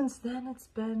ever since then it's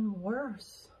been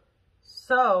worse.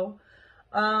 So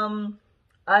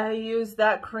I use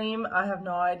that cream. I have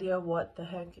no idea what the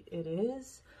heck it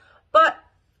is, but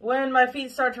when my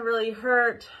feet start to really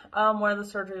hurt, where the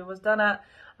surgery was done at,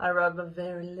 I rub a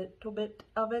very little bit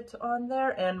of it on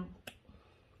there and it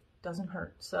doesn't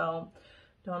hurt. So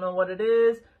don't know what it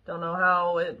is, don't know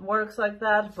how it works like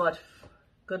that, but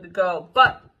good to go.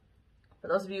 But for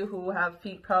those of you who have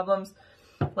feet problems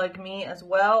like me as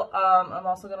well, I'm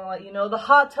also going to let you know the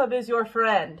hot tub is your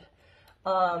friend.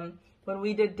 When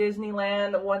we did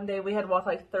Disneyland, one day we had walked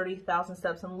like 30,000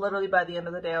 steps, and literally by the end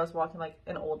of the day I was walking like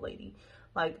an old lady.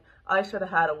 Like I should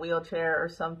have had a wheelchair or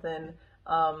something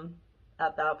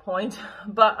at that point.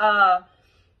 But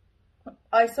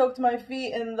I soaked my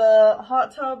feet in the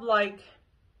hot tub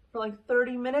for like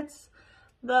 30 minutes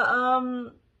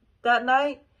that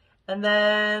night. And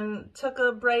then took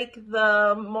a break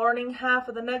the morning half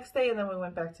of the next day, and then we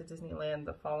went back to Disneyland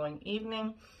the following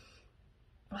evening.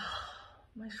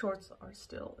 My shorts are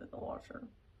still in the washer.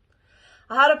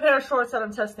 I had a pair of shorts that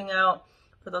I'm testing out,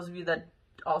 for those of you that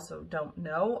also don't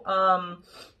know,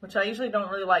 which I usually don't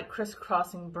really like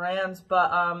crisscrossing brands,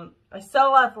 but I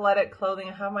sell athletic clothing.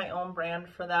 I have my own brand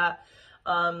for that.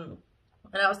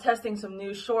 And I was testing some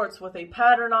new shorts with a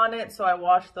pattern on it, so I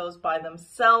washed those by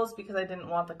themselves because I didn't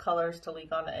want the colors to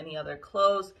leak onto any other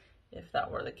clothes if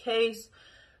that were the case.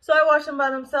 So I washed them by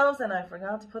themselves, and I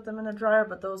forgot to put them in a dryer,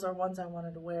 but those are ones I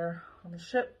wanted to wear on the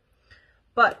ship.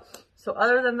 But, so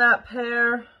other than that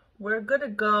pair, we're good to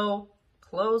go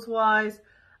clothes-wise.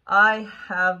 I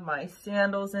have my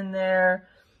sandals in there.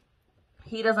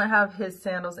 He doesn't have his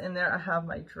sandals in there. I have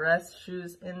my dress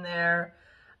shoes in there.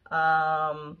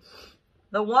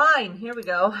 The wine, here we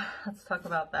go. Let's talk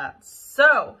about that.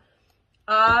 So,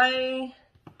 I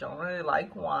don't really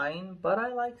like wine, but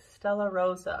I like Stella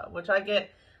Rosa, which I get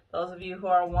those of you who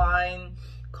are wine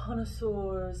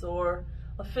connoisseurs or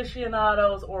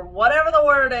aficionados or whatever the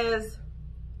word is.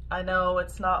 I know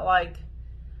it's not like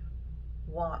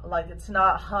it's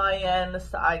not high end,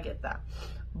 so I get that.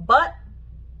 But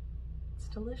it's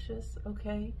delicious,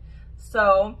 okay?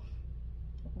 So,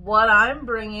 what I'm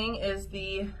bringing is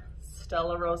the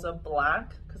Stella Rosa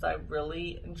Black, because I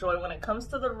really enjoy when it comes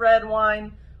to the red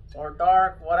wine or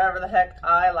dark, whatever the heck,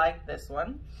 I like this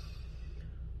one.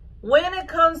 When it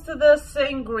comes to the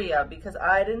sangria, because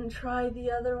I didn't try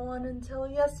the other one until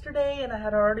yesterday and I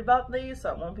had already bought these, so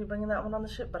I won't be bringing that one on the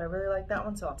ship, but I really like that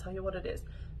one, so I'll tell you what it is.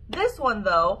 This one,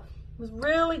 though, was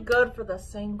really good for the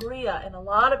sangria, and a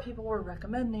lot of people were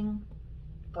recommending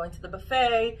going to the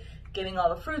buffet, getting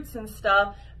all the fruits and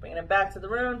stuff, bringing it back to the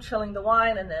room, chilling the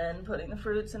wine, and then putting the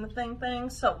fruits in the thing.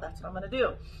 So that's what I'm gonna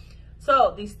do.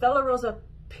 So the Stella Rosa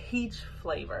peach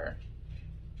flavor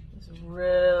is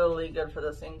really good for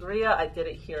the sangria. I did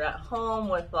it here at home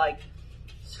with like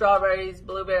strawberries,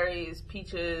 blueberries,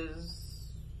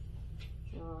 peaches,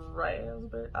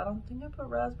 raspberry. I don't think I put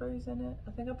raspberries in it.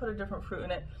 I think I put a different fruit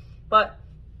in it, but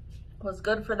it was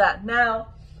good for that.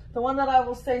 Now, the one that I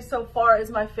will say so far is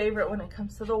my favorite when it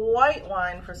comes to the white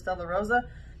wine for Stella Rosa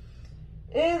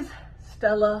is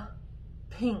Stella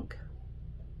Pink.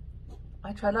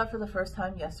 I tried that for the first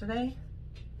time yesterday.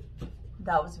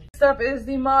 That was... Next up is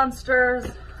the Monsters.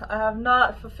 I have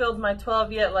not fulfilled my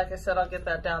 12 yet. Like I said, I'll get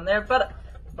that down there, but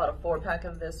I bought a 4-pack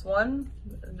of this one.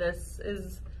 This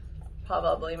is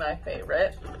probably my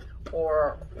favorite,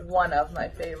 or one of my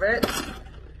favorites.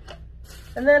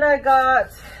 And then I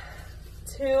got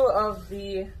 2 of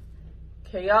the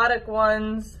chaotic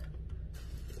ones.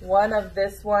 One of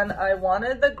this one, I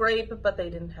wanted the grape, but they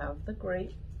didn't have the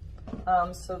grape.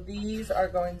 So these are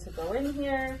going to go in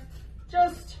here,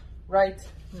 just right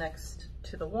next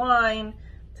to the wine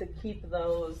to keep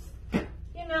those,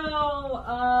 you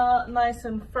know, nice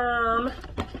and firm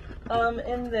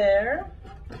in there.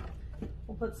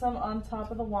 We'll put some on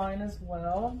top of the wine as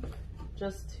well,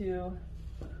 just to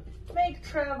make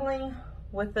traveling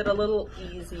with it a little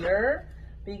easier,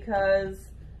 because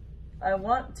I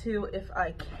want to, if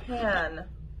I can,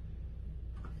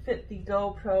 fit the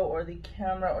GoPro or the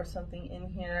camera or something in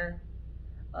here.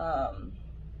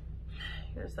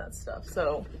 Here's that stuff.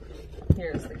 So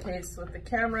here's the case with the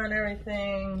camera and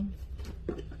everything.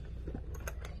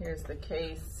 Here's the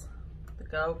case, the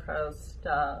GoPro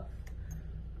stuff.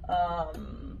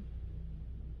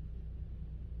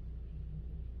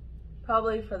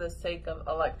 Probably for the sake of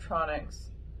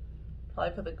electronics,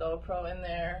 probably put the GoPro in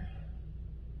there,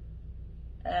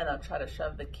 and I'll try to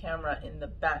shove the camera in the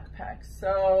backpack.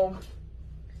 So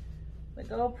the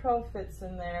GoPro fits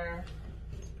in there.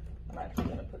 I'm actually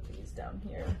gonna put these down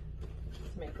here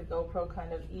to make the GoPro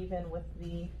kind of even with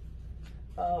the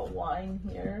wine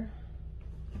here.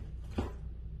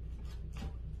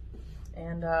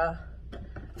 And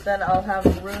then I'll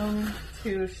have room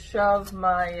to shove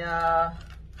my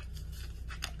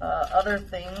other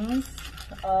things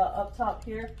up top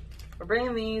here. We're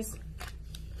bringing these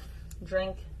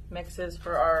drink mixes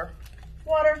for our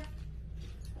water,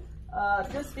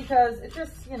 just because it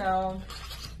just, you know,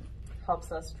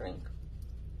 helps us drink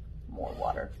more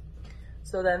water.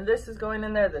 So then this is going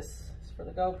in there. This is for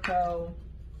the GoPro,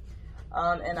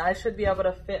 and I should be able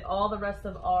to fit all the rest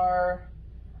of our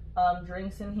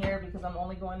drinks in here, because I'm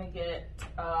only going to get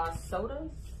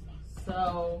sodas,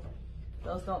 so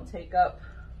those don't take up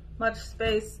much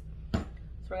space. So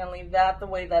we're gonna leave that the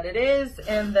way that it is.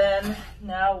 And then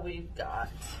now we've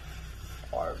got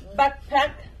our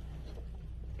backpack,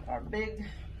 our big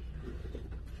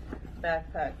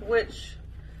backpack, which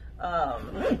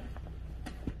I'm gonna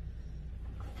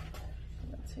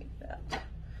take that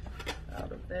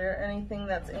out of there. Anything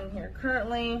that's in here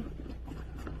currently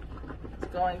is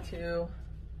going to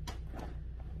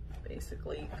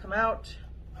basically come out,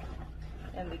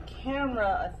 and the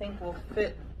camera I think will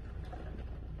fit.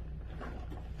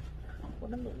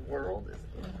 What in the world is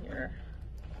in here?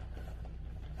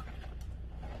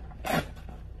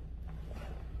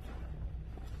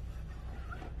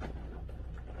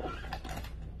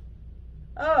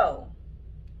 Oh,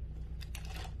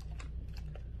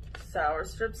 sour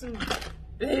strips and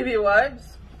baby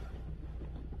wipes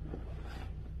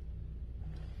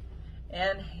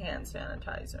and hand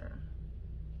sanitizer.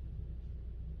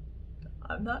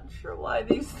 I'm not sure why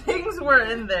these things were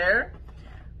in there.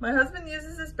 My husband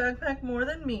uses this backpack more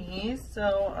than me,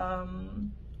 so,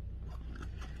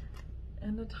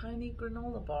 and a tiny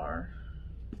granola bar.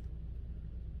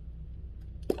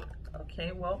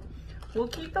 Okay, well, we'll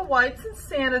keep the wipes and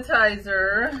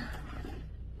sanitizer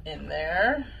in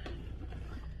there,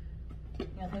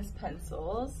 and his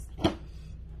pencils.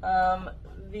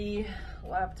 The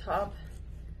laptop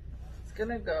is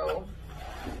gonna go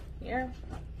here.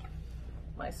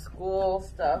 My school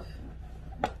stuff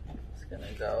is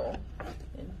gonna go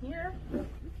in here.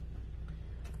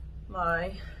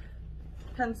 My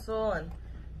pencil and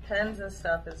pens and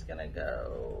stuff is gonna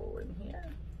go in here.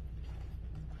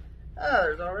 Oh,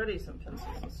 there's already some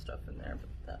pencils and stuff in there, but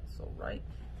that's all right.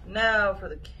 Now for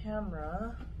the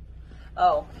camera.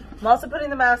 Oh, I'm also putting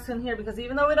the masks in here because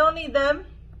even though we don't need them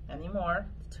anymore,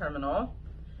 terminal,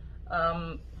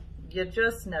 you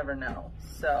just never know.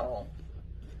 So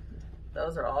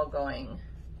those are all going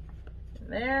in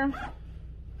there.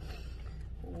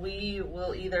 We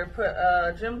will either put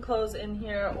gym clothes in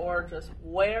here or just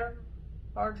wear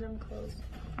our gym clothes.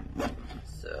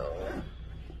 So,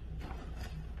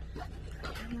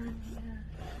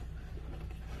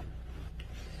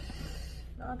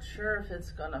 not sure if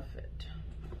it's gonna fit.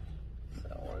 So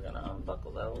we're gonna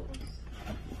unbuckle those.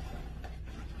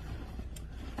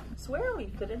 I swear we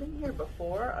put it in here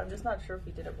before. I'm just not sure if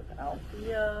we did it without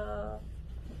the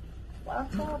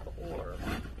laptop or.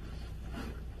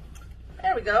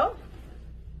 There we go.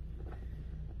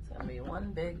 It's gonna be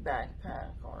one big backpack,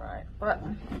 all right. But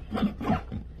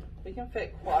we can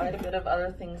fit quite a bit of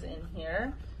other things in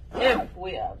here if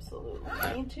we absolutely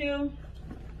need to.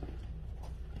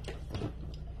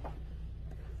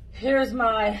 Here's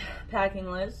my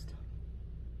packing list.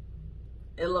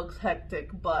 It looks hectic,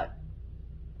 but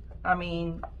I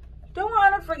mean, you don't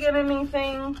want to forget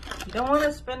anything. You don't want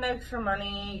to spend extra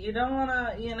money. You don't want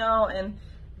to, you know, and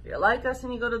if you're like us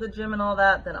and you go to the gym and all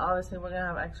that, then obviously we're going to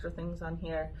have extra things on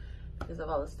here because of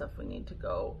all the stuff we need to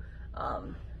go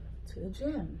to the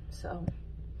gym. So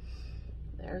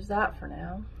there's that for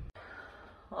now.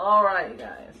 All right,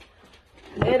 guys.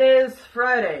 It is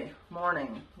Friday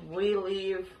morning. We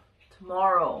leave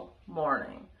tomorrow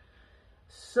morning.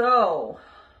 So,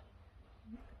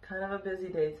 kind of a busy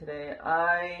day today.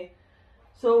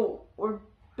 So we're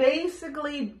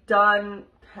basically done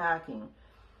packing.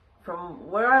 From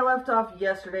where I left off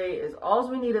yesterday is all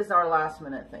we need is our last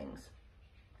minute things.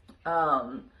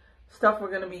 Stuff we're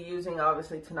going to be using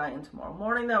obviously tonight and tomorrow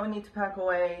morning that we need to pack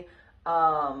away.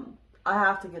 I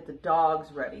have to get the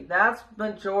dogs ready. That's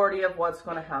majority of what's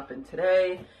going to happen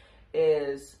today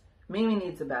is Mimi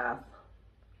needs a bath.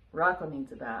 Rocco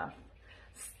needs a bath.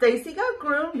 Stacy got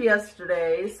groomed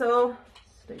yesterday, so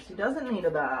Stacy doesn't need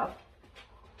a bath.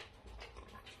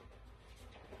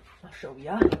 I'll show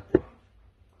ya.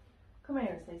 Come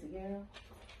here, Stacy girl.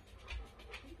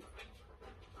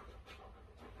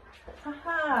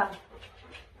 Haha.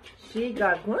 She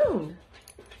got groomed.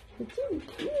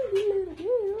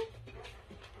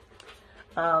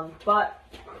 But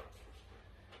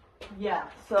yeah,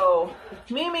 so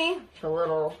Mimi, the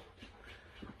little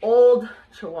old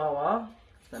Chihuahua,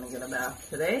 is gonna get a bath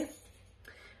today.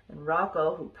 And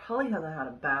Rocco, who probably hasn't had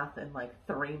a bath in like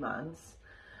 3 months,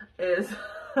 is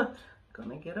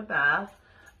gonna get a bath.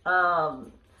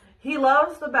 He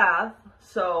loves the bath,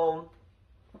 so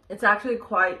it's actually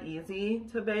quite easy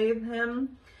to bathe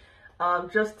him.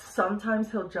 Just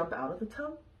sometimes he'll jump out of the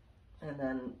tub and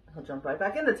then he'll jump right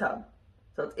back in the tub.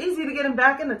 So it's easy to get him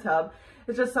back in the tub.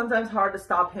 It's just sometimes hard to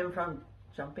stop him from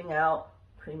jumping out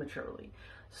prematurely.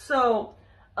 So,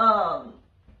 and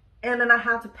then I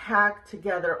have to pack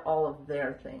together all of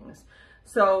their things.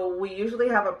 So we usually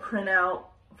have a printout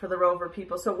for the Rover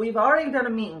people. So we've already done a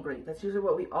meet and greet. That's usually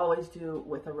what we always do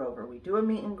with a Rover. We do a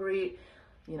meet and greet,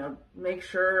 you know, make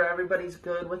sure everybody's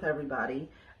good with everybody.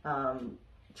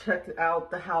 Check out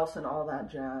the house and all that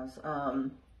jazz.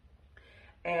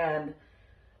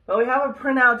 But we have a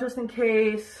printout just in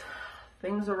case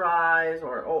things arise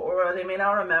or they may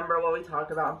not remember what we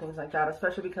talked about and things like that,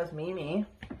 especially because Mimi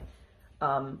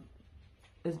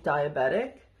is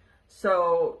diabetic.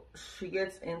 So she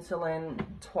gets insulin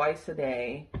twice a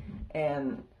day,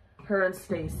 and her and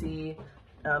Stacy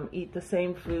eat the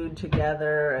same food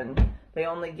together, and they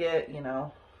only get, you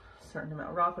know, a certain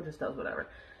amount. Rocco just does whatever.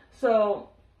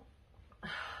 So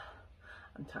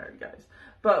I'm tired, guys.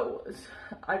 But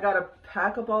I gotta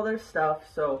pack up all their stuff.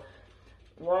 So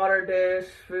water dish,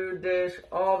 food dish,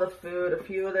 all the food, a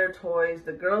few of their toys.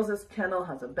 The girls' kennel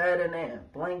has a bed in it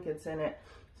and blankets in it.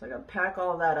 So I gotta pack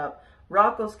all that up.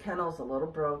 Rocco's kennel's a little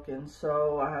broken,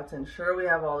 so I have to ensure we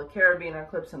have all the carabiner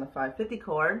clips and the 550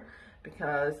 cord,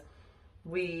 because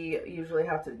we usually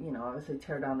have to, you know, obviously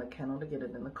tear down the kennel to get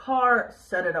it in the car,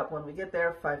 set it up when we get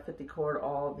there, 550 cord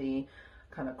all the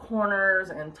kind of corners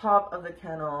and top of the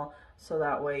kennel, so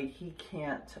that way he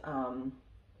can't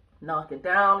knock it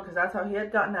down, because that's how he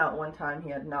had gotten out one time.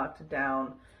 He had knocked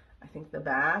down, I think, the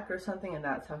back or something, and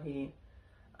that's how he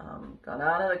got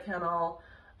out of the kennel.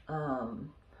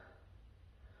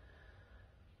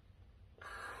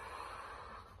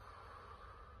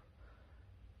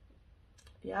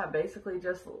 Yeah, basically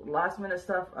just last minute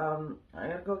stuff. I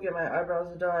gotta go get my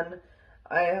eyebrows done.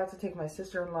 I have to take my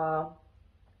sister-in-law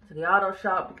to the auto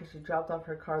shop because she dropped off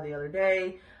her car the other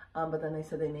day. But then they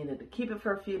said they needed to keep it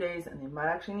for a few days and they might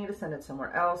actually need to send it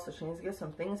somewhere else. So she needs to get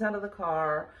some things out of the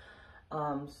car.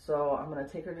 So I'm going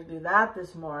to take her to do that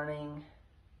this morning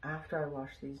after I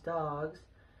wash these dogs.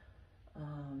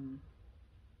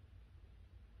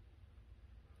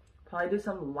 Probably do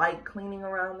some light cleaning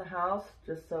around the house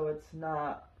just so it's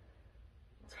not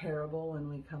terrible when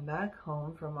we come back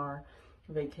home from our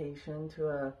vacation to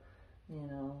a, you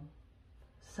know,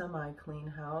 semi-clean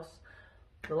house.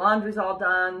 The laundry's all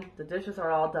done, the dishes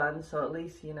are all done, so at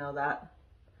least you know that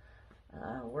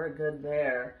we're good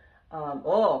there.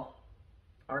 Oh,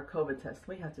 our COVID test,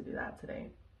 we have to do that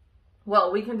today.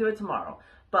 Well, we can do it tomorrow,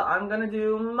 but I'm gonna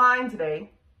do mine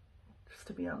today just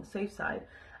to be on the safe side.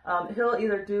 He'll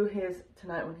either do his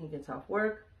tonight when he gets off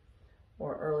work,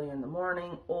 or early in the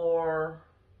morning, or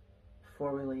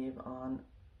before we leave on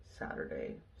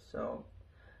Saturday. So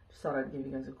just thought I'd give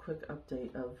you guys a quick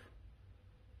update of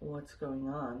what's going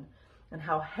on and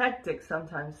how hectic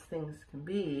sometimes things can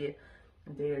be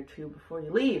a day or two before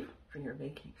you leave for your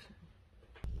vacation.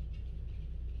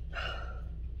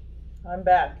 I'm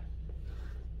back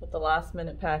with the last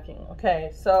minute packing.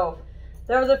 Okay, so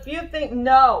there was a few things,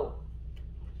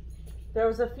 there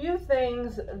was a few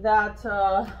things that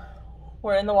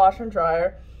were in the washer and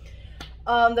dryer.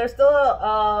 There's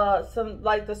still some,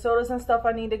 like the sodas and stuff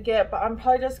I need to get, but I'm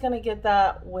probably just gonna get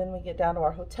that when we get down to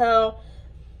our hotel.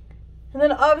 And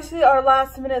then obviously our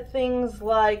last minute things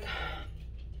like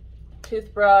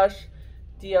toothbrush,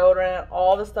 deodorant,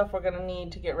 all the stuff we're gonna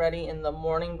need to get ready in the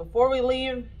morning before we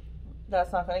leave.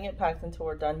 That's not gonna get packed until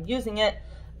we're done using it.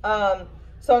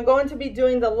 So I'm going to be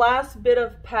doing the last bit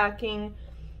of packing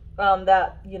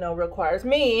that, you know, requires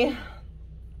me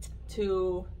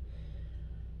to,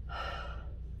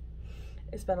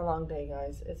 it's been a long day,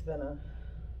 guys. It's been a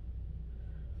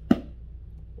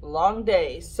long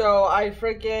day. So I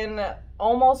freaking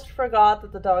almost forgot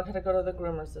that the dog had to go to the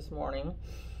groomers this morning.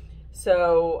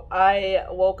 So I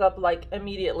woke up like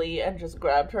immediately and just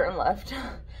grabbed her and left.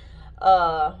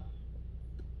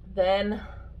 Then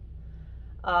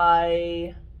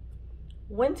I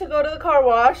went to go to the car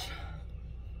wash.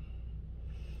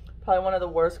 Probably one of the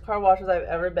worst car washes I've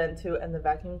ever been to, and the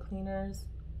vacuum cleaners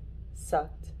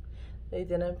sucked. They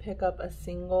didn't pick up a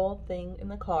single thing in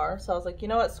the car. So I was like, you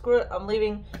know what, screw it, I'm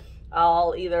leaving.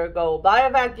 I'll either go buy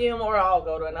a vacuum or I'll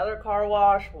go to another car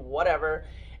wash, whatever.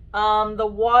 The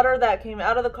water that came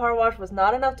out of the car wash was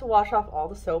not enough to wash off all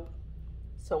the soap.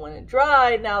 So when it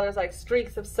dried, now there's like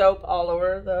streaks of soap all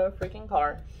over the freaking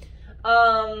car.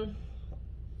 I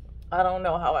don't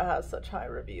know how it has such high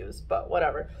reviews, but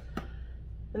whatever.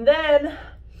 And then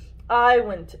I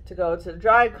went to go to the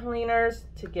dry cleaners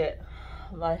to get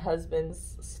my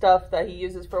husband's stuff that he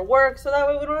uses for work, so that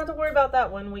way we don't have to worry about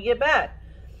that when we get back.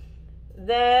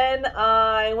 Then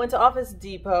I went to Office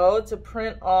Depot to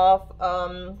print off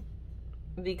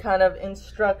the kind of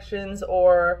instructions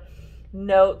or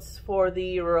notes for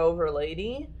the Rover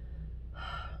lady.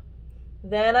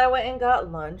 Then I went and got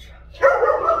lunch.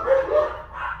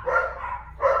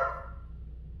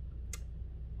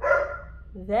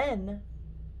 Then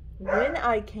when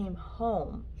I came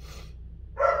home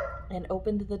and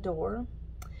opened the door,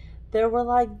 there were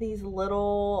like these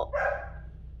little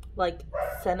like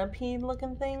centipede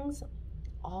looking things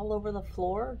all over the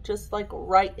floor, just like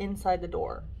right inside the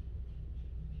door.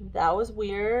 That was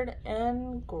weird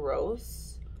and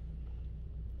gross.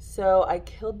 So I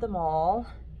killed them all,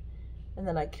 and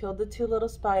then I killed the 2 little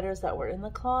spiders that were in the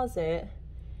closet,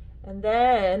 and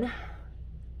then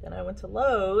I went to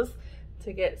Lowe's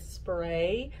to get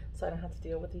spray so I don't have to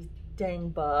deal with these dang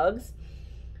bugs.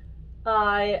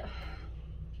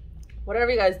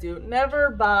 Whatever you guys do, never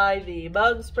buy the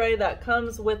bug spray that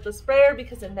comes with the sprayer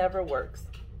because it never works.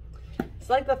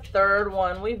 It's like the 3rd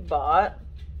one we've bought,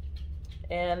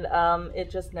 and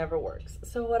it just never works.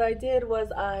 So what I did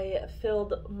was I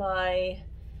filled my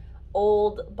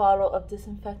old bottle of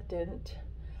disinfectant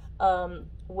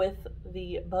with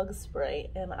the bug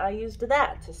spray, and I used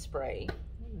that to spray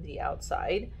the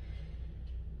outside.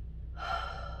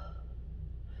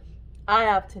 I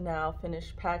have to now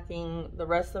finish packing the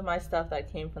rest of my stuff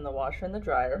that came from the washer and the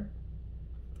dryer.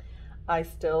 I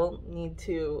still need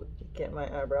to get my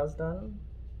eyebrows done.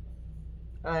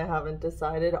 I haven't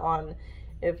decided on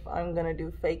if I'm gonna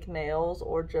do fake nails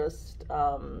or just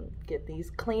get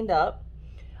these cleaned up.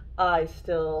 I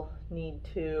still need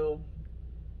to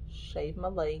shave my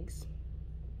legs.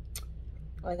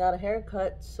 I got a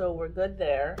haircut, so we're good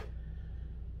there.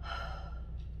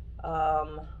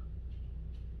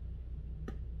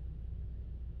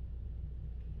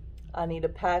 I need to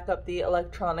pack up the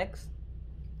electronics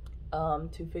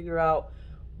to figure out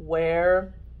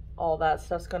where all that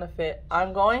stuff's gonna fit.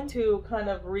 I'm going to kind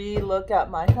of re-look at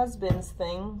my husband's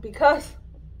thing because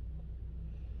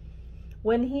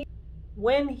when he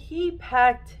when he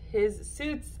packed his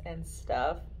suits and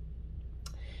stuff,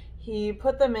 he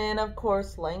put them in, of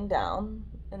course, laying down,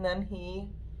 and then he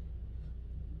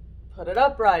put it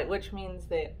upright, which means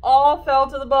they all fell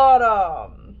to the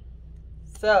bottom.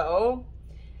 So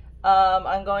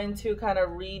I'm going to kind of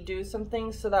redo some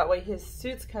things so that way his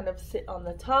suits kind of sit on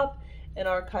the top and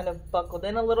are kind of buckled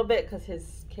in a little bit, because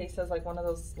his case has like one of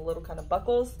those little kind of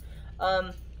buckles.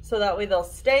 So that way they'll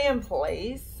stay in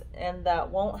place and that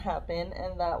won't happen,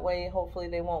 and that way hopefully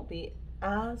they won't be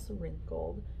as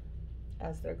wrinkled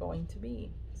as they're going to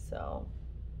be. So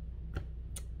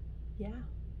yeah,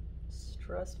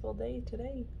 stressful day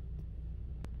today.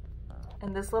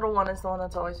 And this little one is the one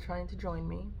that's always trying to join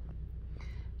me.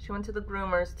 She went to the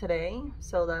groomers today,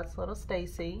 so that's little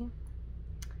Stacy.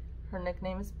 Her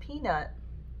nickname is Peanut.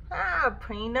 Ah,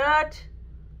 Peanut!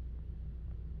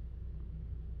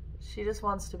 She just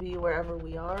wants to be wherever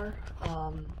we are,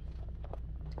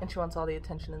 and she wants all the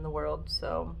attention in the world,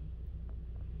 so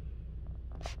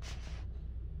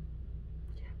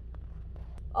yeah.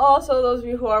 Also, those of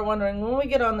you who are wondering, when we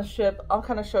get on the ship, I'll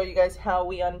kind of show you guys how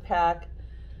we unpack.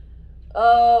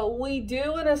 We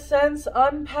do, in a sense,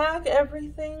 unpack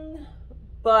everything,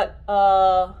 but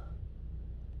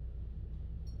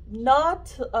not,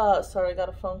 sorry, I got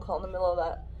a phone call in the middle of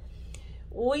that.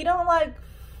 We don't like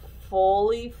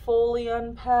fully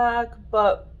unpack,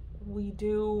 but we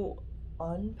do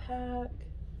unpack.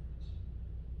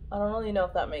 I don't really know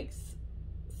if that makes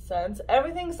sense.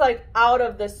 Everything's like out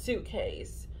of the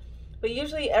suitcase, but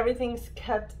usually everything's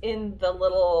kept in the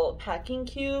little packing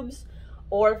cubes,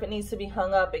 or if it needs to be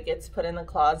hung up, it gets put in the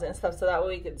closet and stuff, so that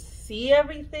way we could see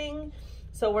everything.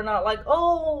 So we're not like,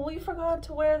 oh, we forgot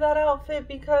to wear that outfit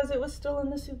because it was still in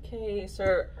the suitcase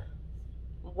or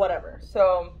whatever.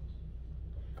 So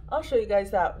I'll show you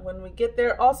guys that when we get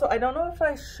there. Also, I don't know if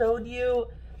I showed you,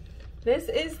 this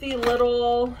is the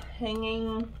little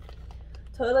hanging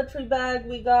toiletry bag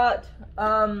we got.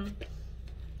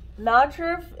 Not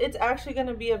sure if it's actually going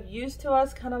to be of use to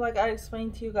us, kind of like I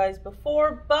explained to you guys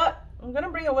before, but I'm going to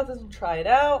bring it with us and try it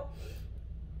out.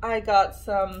 I got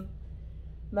some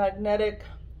magnetic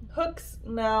hooks.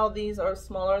 Now these are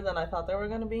smaller than I thought they were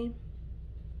going to be,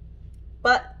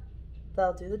 but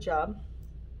they'll do the job.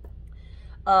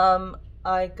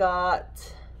 I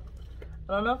got,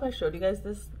 I don't know if I showed you guys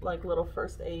this like little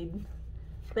first aid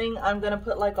thing. I'm gonna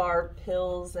put like our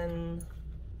pills and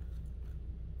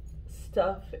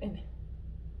stuff in.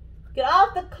 Get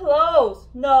off the clothes.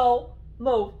 No,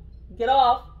 move. Get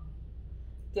off.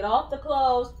 Get off the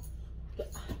clothes.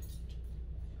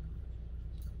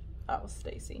 That was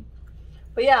Stacy.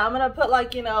 But yeah, I'm gonna put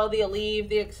like, you know, the Aleve,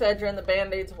 the Excedrin, the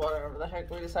Band-Aids, whatever the heck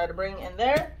we decide to bring in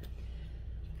there.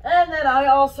 And then I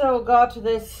also got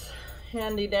this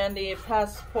handy dandy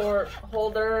passport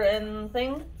holder and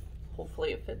thing.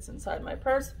 Hopefully it fits inside my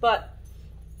purse, but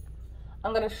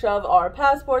I'm gonna shove our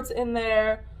passports in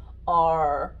there,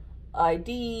 our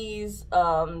IDs,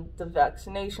 the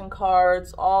vaccination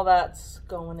cards, all that's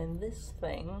going in this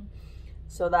thing.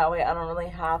 So that way I don't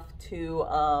really have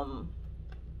to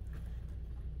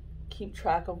keep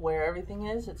track of where everything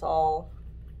is. It's all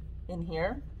in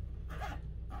here.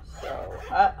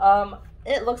 So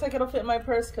it looks like it'll fit in my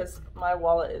purse because my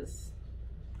wallet is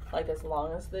like as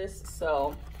long as this.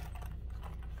 So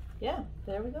yeah,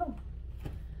 there we go.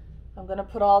 I'm gonna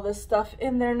put all this stuff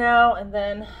in there now, and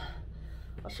then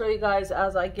I'll show you guys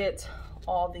as I get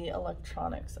all the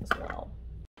electronics as well.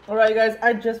 All right, guys,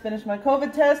 I just finished my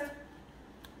COVID test.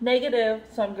 Negative,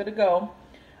 so I'm good to go.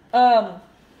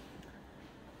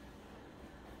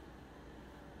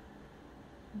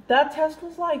 That test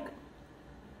was like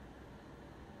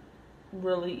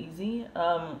really easy,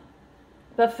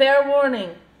 but fair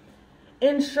warning,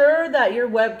 ensure that your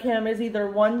webcam is either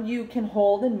one you can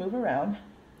hold and move around,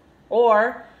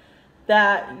 or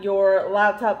that your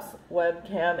laptop's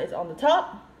webcam is on the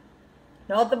top,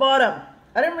 not the bottom.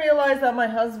 I didn't realize that my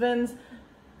husband's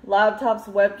laptop's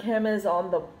webcam is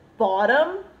on the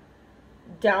bottom,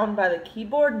 down by the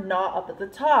keyboard, not up at the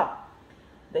top.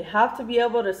 They have to be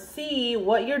able to see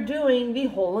what you're doing the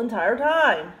whole entire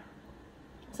time.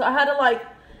 So I had to like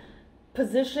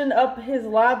position up his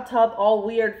laptop all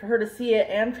weird for her to see it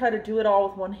and try to do it all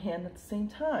with one hand at the same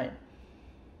time.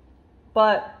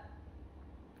 But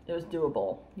it was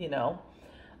doable, you know.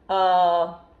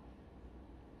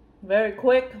 Very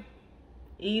quick,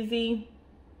 easy,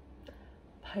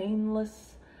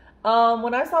 painless.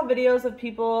 When I saw videos of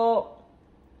people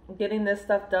getting this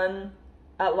stuff done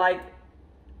at like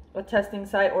a testing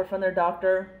site or from their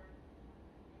doctor,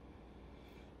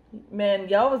 man,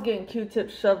 y'all was getting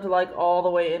Q-tips shoved like all the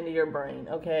way into your brain,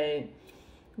 okay?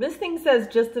 This thing says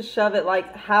just to shove it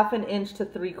like 1/2 inch to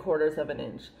 3/4 of an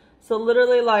inch. So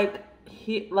literally like,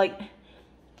 it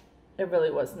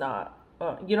really was not.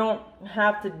 You don't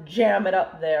have to jam it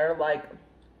up there, like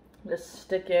just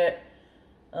stick it,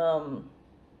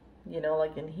 you know,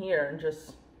 like in here and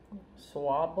just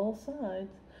swab both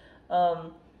sides.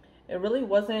 It really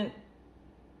wasn't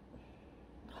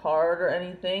hard or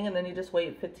anything, and then you just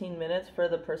wait 15 minutes for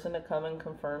the person to come and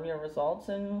confirm your results,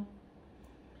 and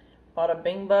bada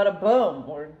bing, bada boom,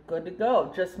 we're good to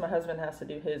go. Just my husband has to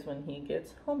do his when he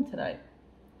gets home tonight.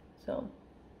 So,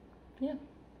 yeah.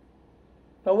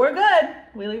 But we're good.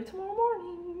 We leave tomorrow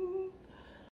morning.